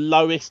 The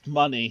lowest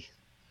money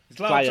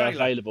player Taylor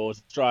available as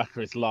a striker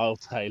is Lyle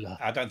Taylor.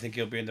 I don't think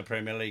he'll be in the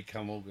Premier League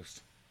come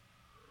August.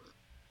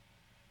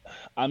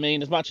 I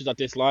mean, as much as I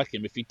dislike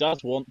him, if he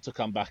does want to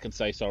come back and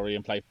say sorry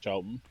and play for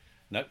Charlton...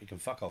 Nope, he can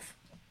fuck off.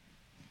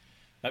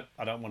 Nope,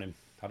 I don't want him.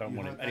 I don't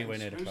want him anywhere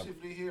near the club.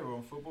 Exclusively here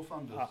on Football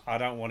Funders. I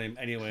don't want him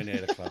anywhere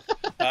near the club.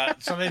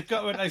 So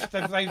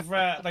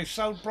they've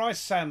sold Bryce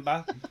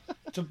Samba,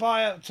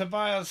 Tobias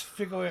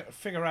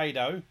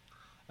Figueiredo,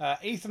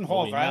 Ethan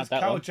Horvath,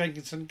 Carl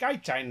Jenkinson,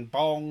 Gaitan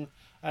Bong,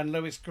 and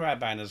Lewis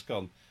Graban has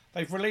gone.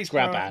 They've released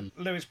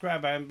Lewis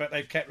Graban, but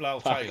they've kept Lyle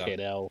Taylor. Fucking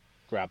hell,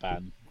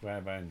 Graban. I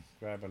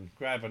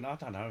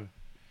don't know.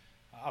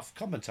 I've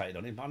commentated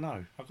on him. I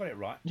know. I got it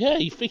right. Yeah,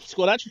 he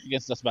scored hat-trick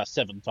against us about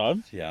 7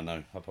 times. Yeah, I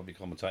know. I probably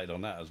commentated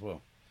on that as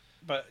well.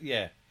 But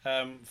yeah,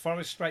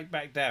 Forest straight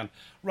back down.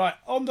 Right,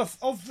 of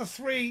the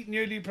 3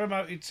 newly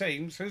promoted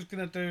teams, who's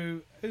going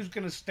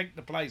to stink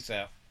the place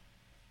out?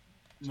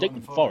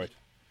 Stink Forest.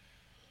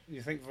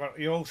 You think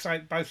you're all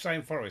both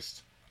saying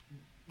Forest?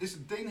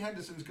 Listen, Dean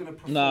Henderson's going to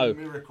perform No.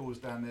 miracles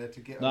down there to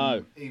get No.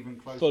 them even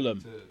closer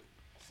Fulham. to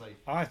safety.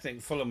 I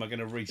think Fulham are going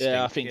to re-stink.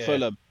 Yeah, I think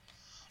Fulham.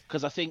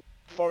 Because I think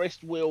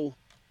Forest will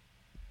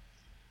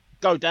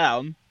go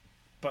down.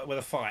 But with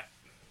a fight.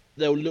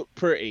 They'll look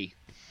pretty.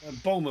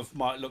 And Bournemouth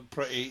might look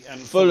pretty,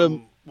 and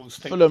Fulham will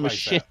stink Fulham the is place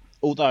shit. out.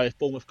 Although if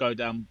Bournemouth go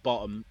down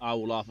bottom, I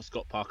will laugh at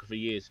Scott Parker for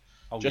years.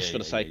 Oh, just yeah, for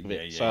the yeah, sake yeah, of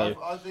it. yeah,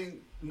 So I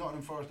think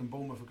Nottingham Forest and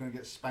Bournemouth are going to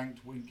get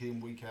spanked week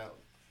in, week out.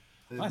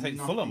 There's I think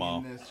nothing Fulham are.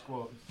 in their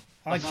squad.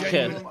 I Fulham, I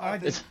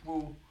genuinely, think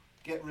will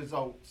get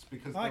results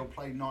because they'll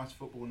play nice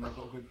football and they've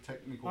got good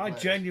technical I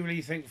players.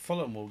 genuinely think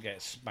Fulham will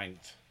get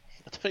spanked.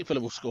 I don't think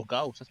Fulham will score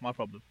goals. That's my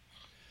problem.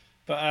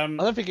 But I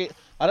don't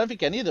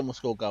think any of them will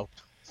score goals.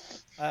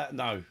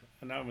 no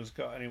one's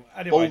got any.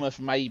 Anyway, Bournemouth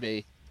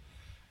maybe.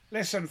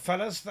 listen,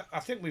 fellas, I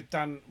think we've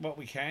done what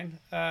we can.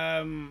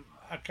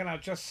 Can I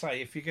just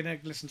say, if you're going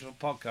to listen to a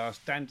podcast,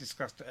 Dan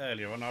discussed it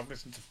earlier, and I've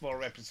listened to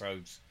 4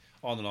 episodes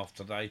on and off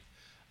today.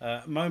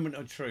 Moment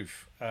of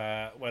Truth,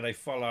 where they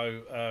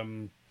follow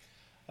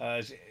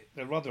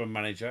the Rotherham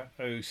manager,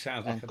 who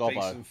sounds like And a Gobbo.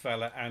 decent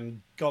fella,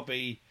 and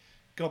Gobby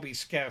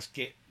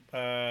Scousegit,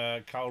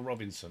 Carl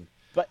Robinson.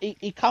 But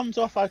he comes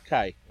off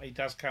okay. He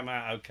does come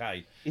out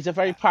okay. He's a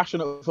very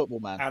passionate football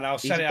man. And I'll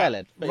He's set a it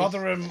bellend, up. but he's-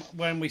 Rotherham,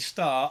 when we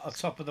start, are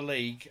top of the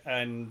league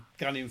and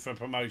gunning for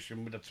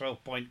promotion with a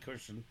 12-point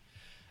cushion.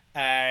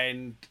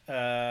 And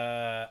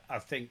I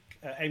think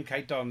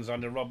MK Dons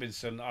under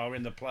Robinson are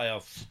in the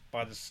playoffs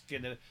by the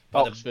skin of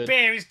by the Oxford.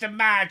 barest of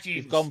margins.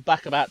 He's gone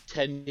back about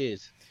 10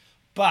 years.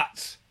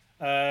 But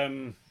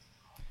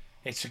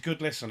it's a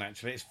good listen,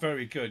 actually. It's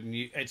very good. And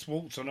it's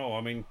warts and all.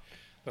 I mean,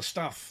 the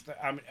stuff,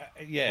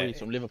 yeah. Well, he's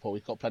from Liverpool.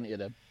 He's got plenty of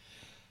them.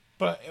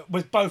 But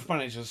with both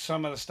managers,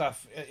 some of the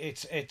stuff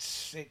it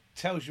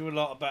tells you a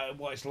lot about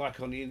what it's like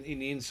in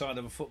the inside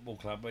of a football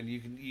club, and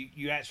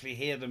you actually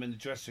hear them in the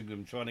dressing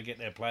room trying to get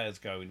their players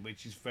going,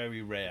 which is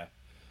very rare.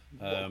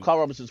 Carl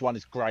Robinson's one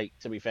is great.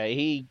 To be fair,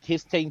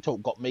 his team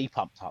talk got me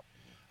pumped up.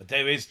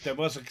 There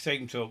was a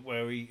team talk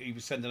where he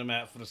was sending them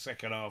out for the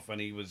second half,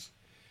 and he was.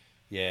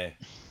 I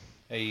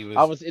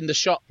was in the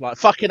shop like,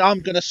 fucking, I'm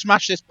gonna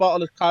smash this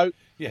bottle of Coke.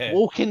 Yeah.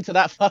 Walk into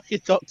that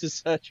fucking doctor's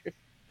surgery.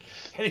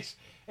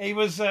 He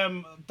was.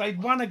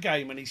 They'd won a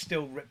game and he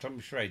still ripped them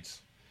to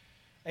shreds.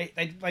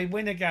 They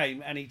win a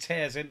game and he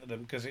tears into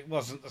them because it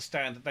wasn't the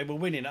standard. They were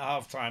winning at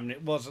half time and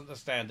it wasn't the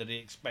standard he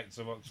expects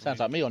of Oxford. Sounds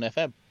like me on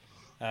FM.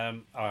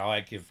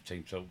 I give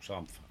team talks.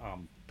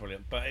 I'm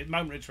brilliant. But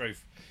Moment of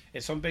Truth,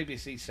 it's on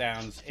BBC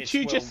Sounds. Did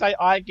you just say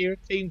I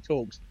give team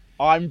talks?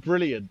 I'm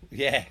brilliant.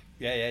 Yeah.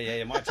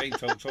 My team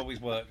talks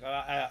always work.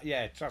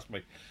 Yeah, trust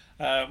me.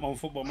 On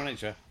Football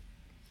Manager.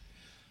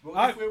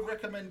 Well, if we're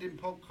recommending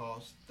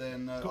podcasts,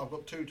 then I've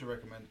got 2 to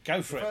recommend.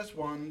 Go for it. it. The first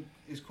one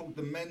is called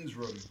The Men's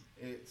Room.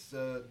 It's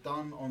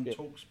done on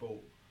TalkSport.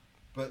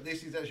 But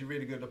this is actually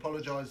really good.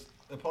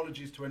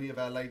 Apologies to any of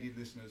our lady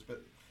listeners,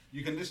 but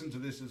you can listen to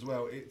this as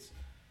well. It's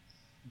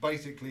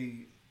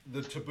basically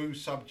the taboo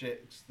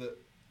subjects that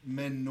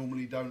men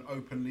normally don't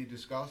openly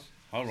discuss.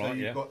 All right, so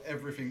you've got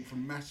everything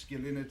from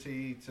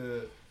masculinity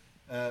to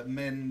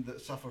men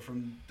that suffer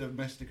from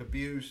domestic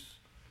abuse,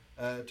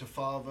 to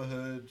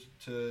fatherhood,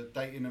 to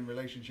dating and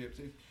relationships.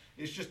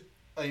 It's just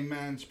a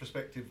man's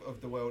perspective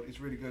of the world. It's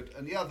really good.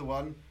 And the other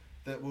one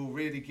that will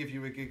really give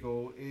you a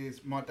giggle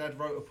is My Dad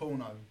Wrote a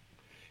Porno,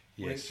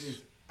 which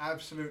is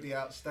absolutely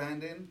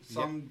outstanding.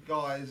 Some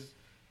guy's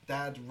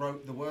dad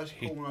wrote the worst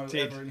porno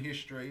ever in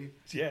history.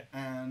 Yeah.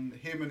 And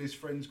him and his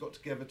friends got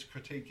together to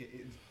critique it.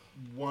 It's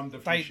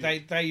wonderful.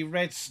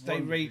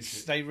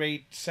 They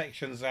read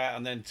sections out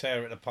and then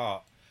tear it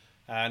apart.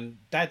 And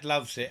Dad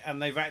loves it, and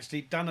they've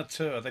actually done a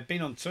tour. They've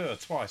been on tour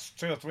twice,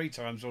 2 or 3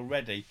 times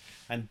already,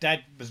 and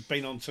Dad has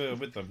been on tour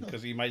with them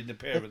because he made an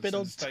appearance. They've been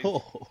on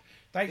tour.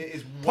 It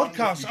is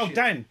Podcast. Oh, shit.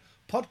 Dan,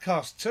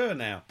 podcast tour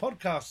now.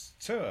 Podcast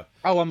tour.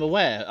 Oh, I'm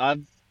aware.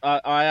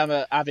 I am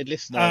an avid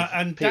listener of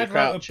And Peter Dad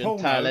Wrote a Crouch and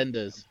Porno.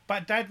 Tailenders.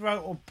 But Dad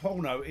Wrote a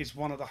Porno is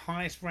one of the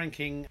highest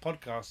ranking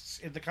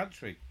podcasts in the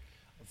country,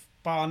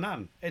 bar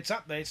none. It's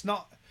up there. It's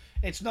not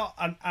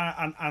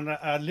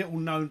a little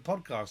known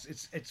podcast.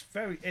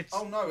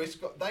 Oh no,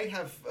 they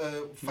have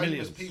famous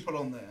Millions. people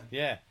on there.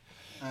 Yeah,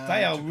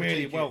 they are to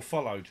really critique well it.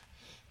 followed.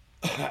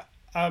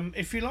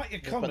 If you like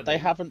your comedy, But they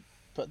haven't.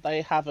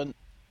 They haven't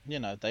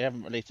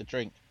released a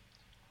drink.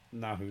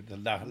 No,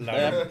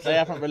 They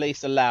haven't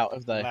released a lout,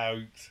 have they?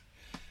 no.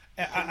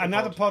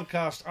 Another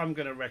podcast I'm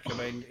going to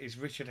recommend is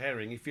Richard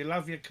Herring. If you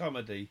love your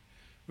comedy,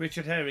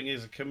 Richard Herring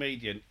is a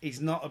comedian. He's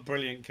not a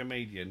brilliant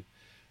comedian,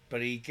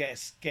 but he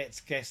gets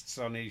guests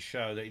on his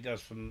show that he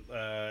does from.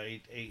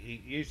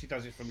 He usually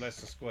does it from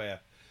Leicester Square,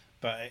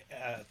 but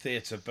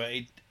theatre. But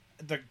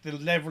the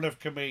level of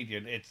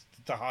comedian, it's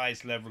the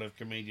highest level of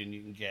comedian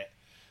you can get,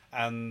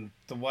 and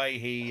the way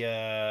he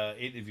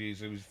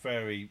interviews him is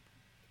very.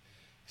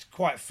 It's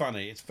quite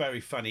funny. It's very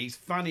funny. He's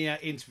funnier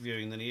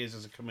interviewing than he is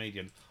as a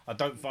comedian. I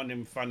don't find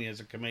him funny as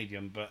a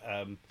comedian, but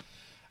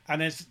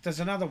and there's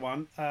another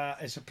one.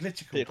 It's a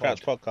political Peter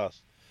Crouch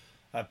podcast.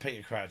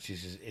 Peter Crouch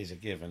is a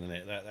given,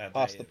 isn't it?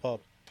 Past the pod.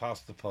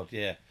 Past the pod,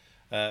 yeah.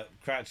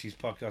 Crouchy's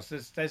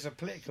podcast. There's a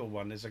political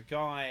one. There's a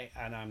guy,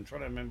 and I'm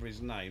trying to remember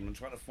his name. I'm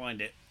trying to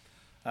find it.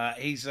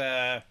 He's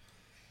a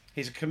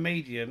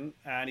comedian,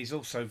 and he's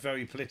also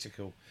very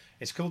political.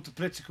 It's called The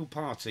Political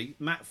Party.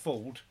 Matt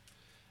Ford,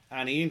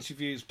 and he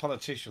interviews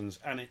politicians,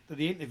 and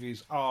the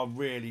interviews are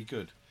really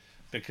good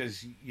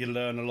because you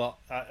learn a lot.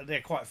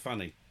 They're quite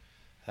funny.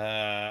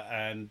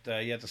 And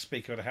he had the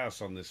Speaker of the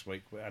House on this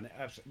week. And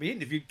we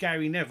interviewed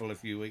Gary Neville a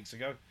few weeks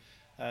ago.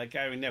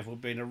 Gary Neville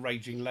being a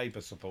raging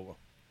Labour supporter.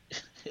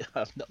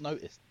 I've not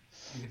noticed.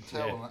 You can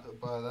tell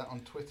by that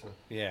on Twitter.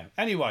 Yeah.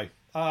 Anyway,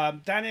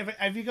 Dan,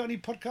 have you got any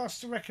podcasts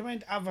to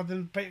recommend other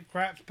than Peter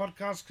Crouch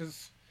podcast?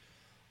 Because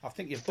I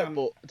think you've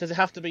football. Does it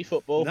have to be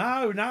football?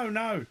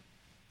 No.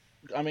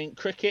 I mean,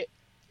 cricket.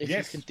 If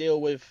Yes. you can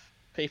deal with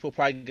people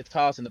playing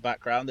guitars in the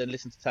background, then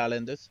listen to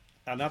Tailenders.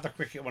 Another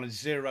cricket one is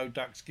Zero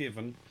Ducks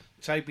Given.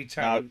 Toby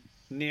Tarrant,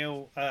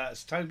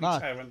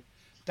 Tarrant,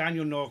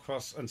 Daniel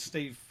Norcross, and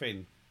Steve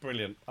Finn.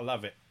 Brilliant. I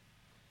love it.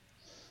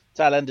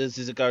 Tailenders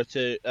is a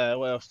go-to.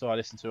 What else do I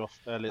listen to?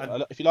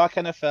 If you like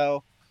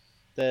NFL,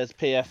 there's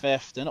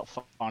PFF. They're not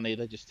funny.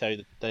 They just tell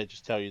you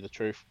the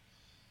truth.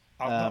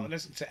 I've not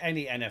listened to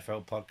any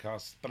NFL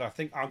podcasts, but I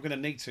think I'm going to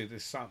need to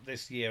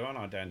this year, aren't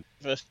I, Dan?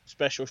 First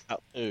special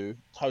shout to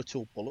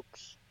Total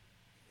Bollocks.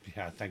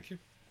 Yeah, thank you.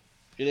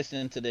 If you're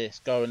listening to this,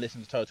 go and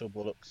listen to Total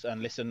Bollocks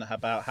and listen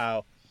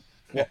about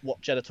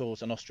what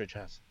genitals an ostrich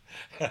has.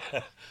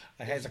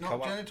 It's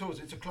not genitals,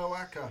 it's a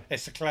cloaca.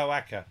 It's a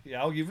cloaca.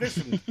 Yeah. Oh, you've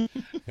listened.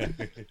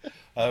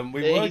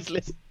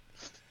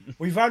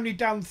 We've only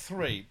done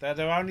 3.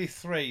 There are only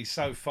 3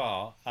 so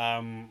far.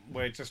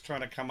 We're just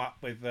trying to come up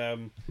with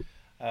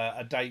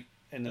a date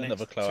in the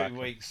next 2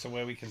 weeks, so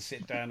where we can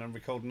sit down and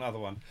record another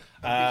one.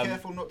 And be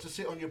careful not to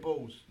sit on your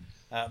balls.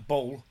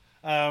 Ball.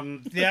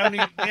 The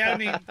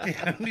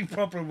only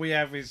problem we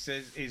have is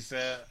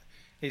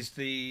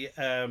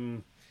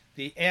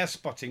the air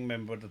spotting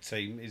member of the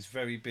team is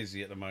very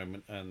busy at the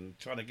moment and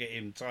trying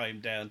to tie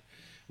him down.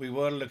 We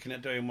were looking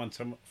at doing one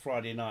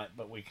Friday night,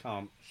 but we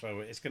can't. So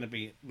it's going to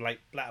be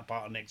latter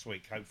part of next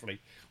week.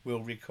 Hopefully,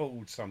 we'll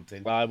record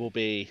something. I will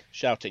be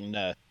shouting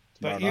nerd.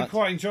 But you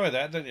quite enjoy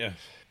that, don't you?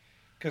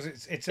 Because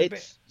it's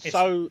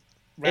so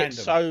random.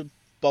 It's so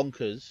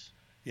bonkers.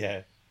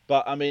 Yeah.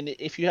 But I mean,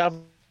 if you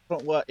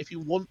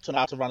want to know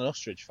how to run an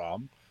ostrich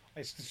farm,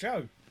 it's the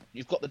show.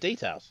 You've got the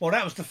details. Well,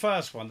 that was the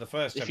first one. The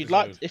first. If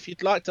episode.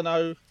 you'd like to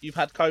know, you've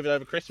had COVID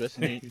over Christmas,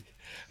 and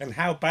and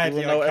how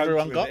badly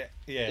everyone got.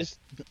 Yeah,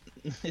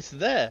 it's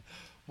there.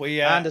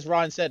 And as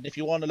Ryan said, if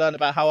you want to learn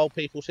about how old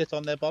people sit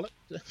on their bollocks,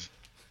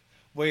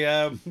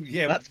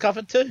 that's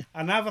covered too.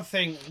 Another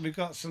thing, we've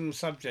got some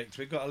subjects.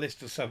 We've got a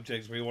list of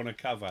subjects we want to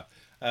cover.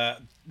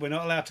 We're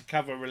not allowed to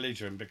cover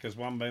religion because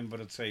one member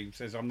of the team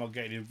says I'm not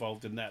getting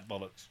involved in that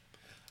bollocks.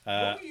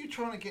 What were you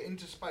trying to get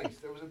into space?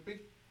 There was a big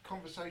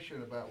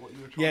conversation about what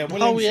you were trying to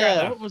William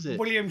Shatner. What was it?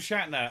 William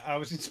Shatner. I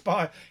was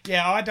inspired.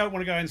 Yeah, I don't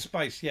want to go in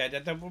space. Yeah,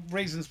 the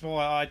reasons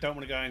why I don't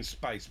want to go in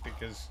space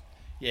because,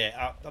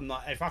 I'm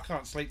not. If I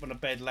can't sleep on a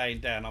bed laying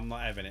down, I'm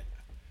not having it.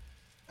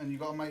 And you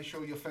got to make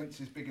sure your fence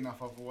is big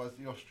enough, otherwise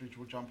the ostrich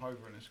will jump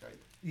over and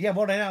escape. Yeah,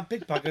 well, they are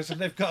big buggers,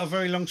 and they've got a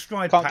very long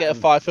stride. Can't get a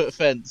 5-foot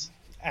fence.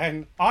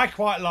 And I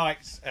quite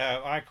liked. And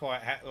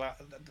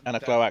a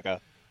cloaca.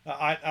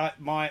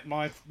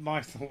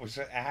 My thought was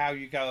how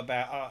you go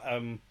about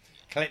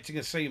collecting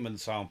a semen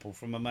sample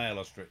from a male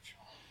ostrich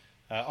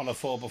on a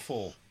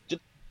 4x4.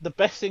 The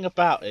best thing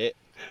about it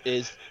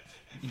is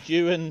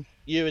you and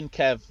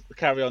Kev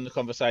carry on the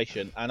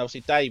conversation, and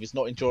obviously Dave is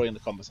not enjoying the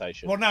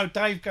conversation. Well, no,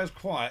 Dave goes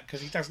quiet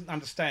because he doesn't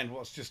understand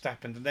what's just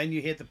happened, and then you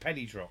hear the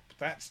penny drop.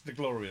 That's the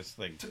glorious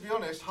thing. To be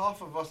honest,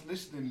 half of us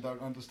listening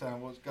don't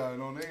understand what's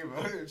going on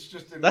either. It's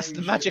just that's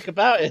the magic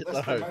about it.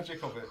 That's the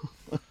magic of it.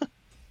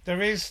 There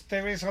is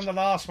on the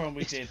last one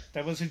we did.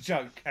 There was a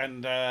joke,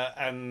 and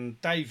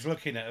Dave's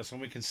looking at us,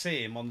 and we can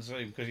see him on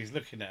Zoom because he's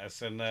looking at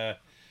us,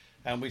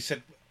 and we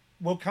said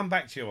we'll come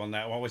back to you on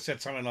that one. We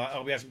said something like,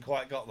 "Oh, we hasn't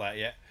quite got that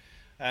yet,"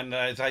 and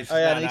Dave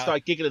said, and he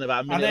started giggling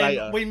about a minute and then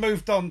later. We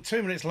moved on.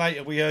 2 minutes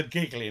later, we heard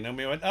giggling, and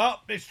we went, "Oh,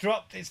 it's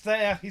dropped. It's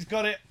there. He's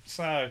got it."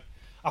 So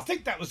I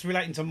think that was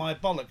relating to my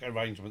bollock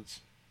arrangements,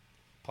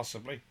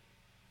 possibly.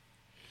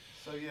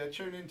 So yeah,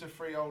 tune into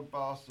 3 old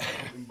bastards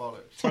talking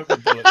bollocks. Total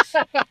Bollocks.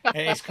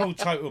 It's called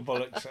Total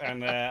Bollocks,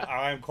 and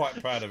I am quite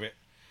proud of it.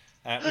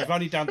 We've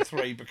only done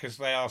 3 because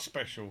they are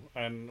special,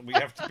 and we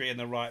have to be in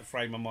the right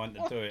frame of mind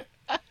to do it,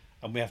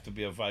 and we have to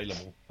be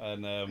available.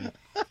 And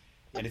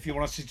if you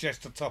want to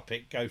suggest a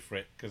topic, go for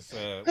it because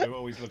we're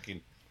always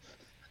looking.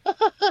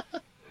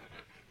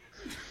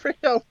 3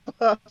 old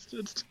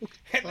bastards.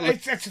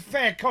 It's a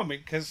fair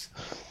comment because,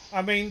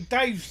 I mean,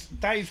 Dave's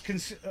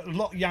a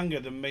lot younger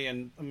than me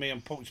and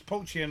Porch.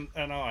 Porchy and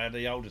I are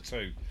the older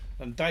 2,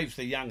 and Dave's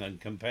the young one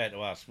compared to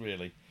us,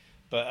 really.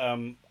 But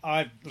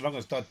as long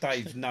as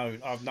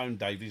I've known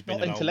Dave, he's been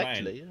not an old man.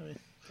 intellectually.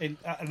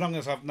 As long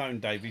as I've known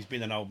Dave, he's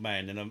been an old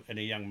man in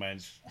a young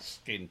man's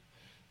skin.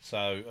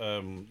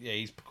 So yeah,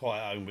 he's quite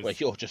at home with. Well,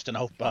 you're just an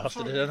old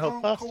bastard Sorry, and an you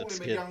old can't call bastard. him a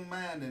Skip. young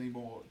man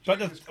anymore. But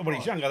Jesus well, he's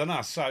Christ. younger than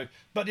us. So,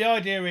 but the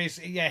idea is,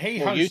 yeah, he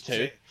Well, you hosts two.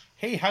 it.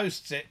 He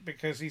hosts it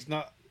because he's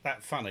not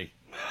that funny.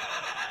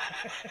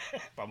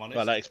 If I'm honest.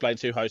 Well, that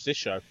explains who hosts this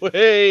show.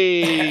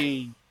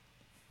 Hey!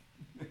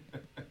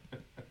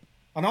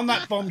 And on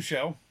that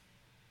bombshell,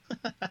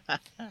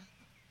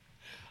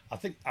 I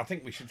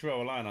think we should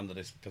draw a line under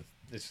this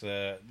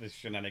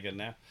shenanigan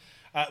now.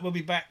 We'll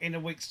be back in a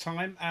week's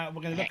time.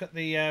 We're going to look at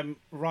the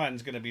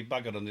Ryan's going to be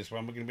buggered on this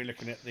one. We're going to be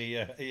looking at the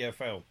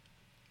EFL.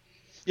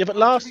 Yeah, but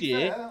Well, to last be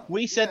year fair,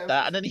 we said yeah,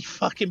 that, and then he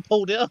fucking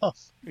pulled it off.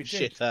 He did.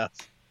 Shit house.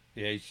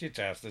 Yeah, he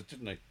shithoused us,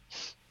 didn't he?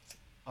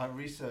 I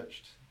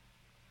researched.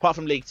 Apart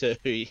from League Two,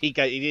 he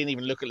didn't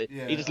even look at it.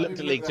 Yeah, he just I looked at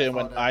didn't League look Two that and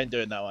went, far down. "I ain't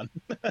doing that one."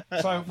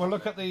 So we'll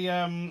look at the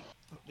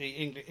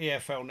English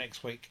EFL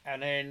next week,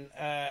 and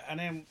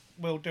then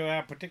we'll do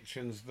our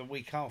predictions the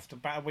week after,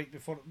 about a week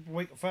before,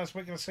 first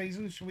week of the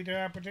season. Should we do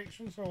our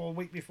predictions or a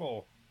week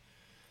before?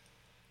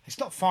 It's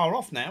not far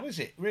off now, is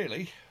it?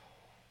 Really?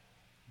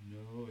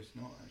 No, it's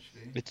not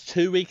actually. It's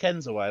 2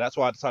 weekends away. That's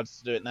why I decided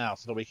to do it now,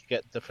 so that we could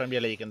get the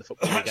Premier League and the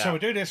Football League So out. we'll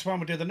do this one,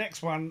 we'll do the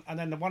next one, and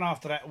then the one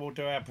after that we'll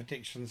do our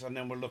predictions, and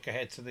then we'll look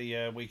ahead to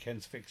the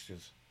weekend's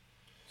fixtures.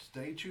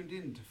 Stay tuned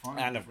in to find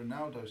And out if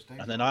Ronaldo stays.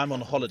 And then I'm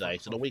on holiday,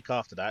 so the week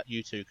after that,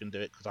 you two can do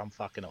it because I'm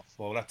fucking off.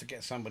 Well, we'll have to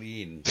get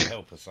somebody in to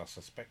help us, I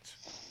suspect.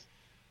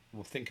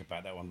 We'll think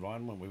about that one,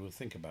 Ryan, won't we? We'll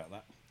think about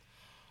that.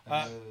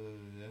 Yeah.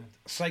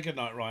 Say good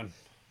night, Ryan.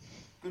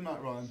 Good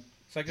night, Ryan.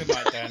 Say good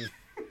night, Dan.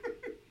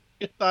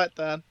 Good night,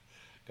 Dan.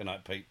 Good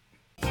night, Pete.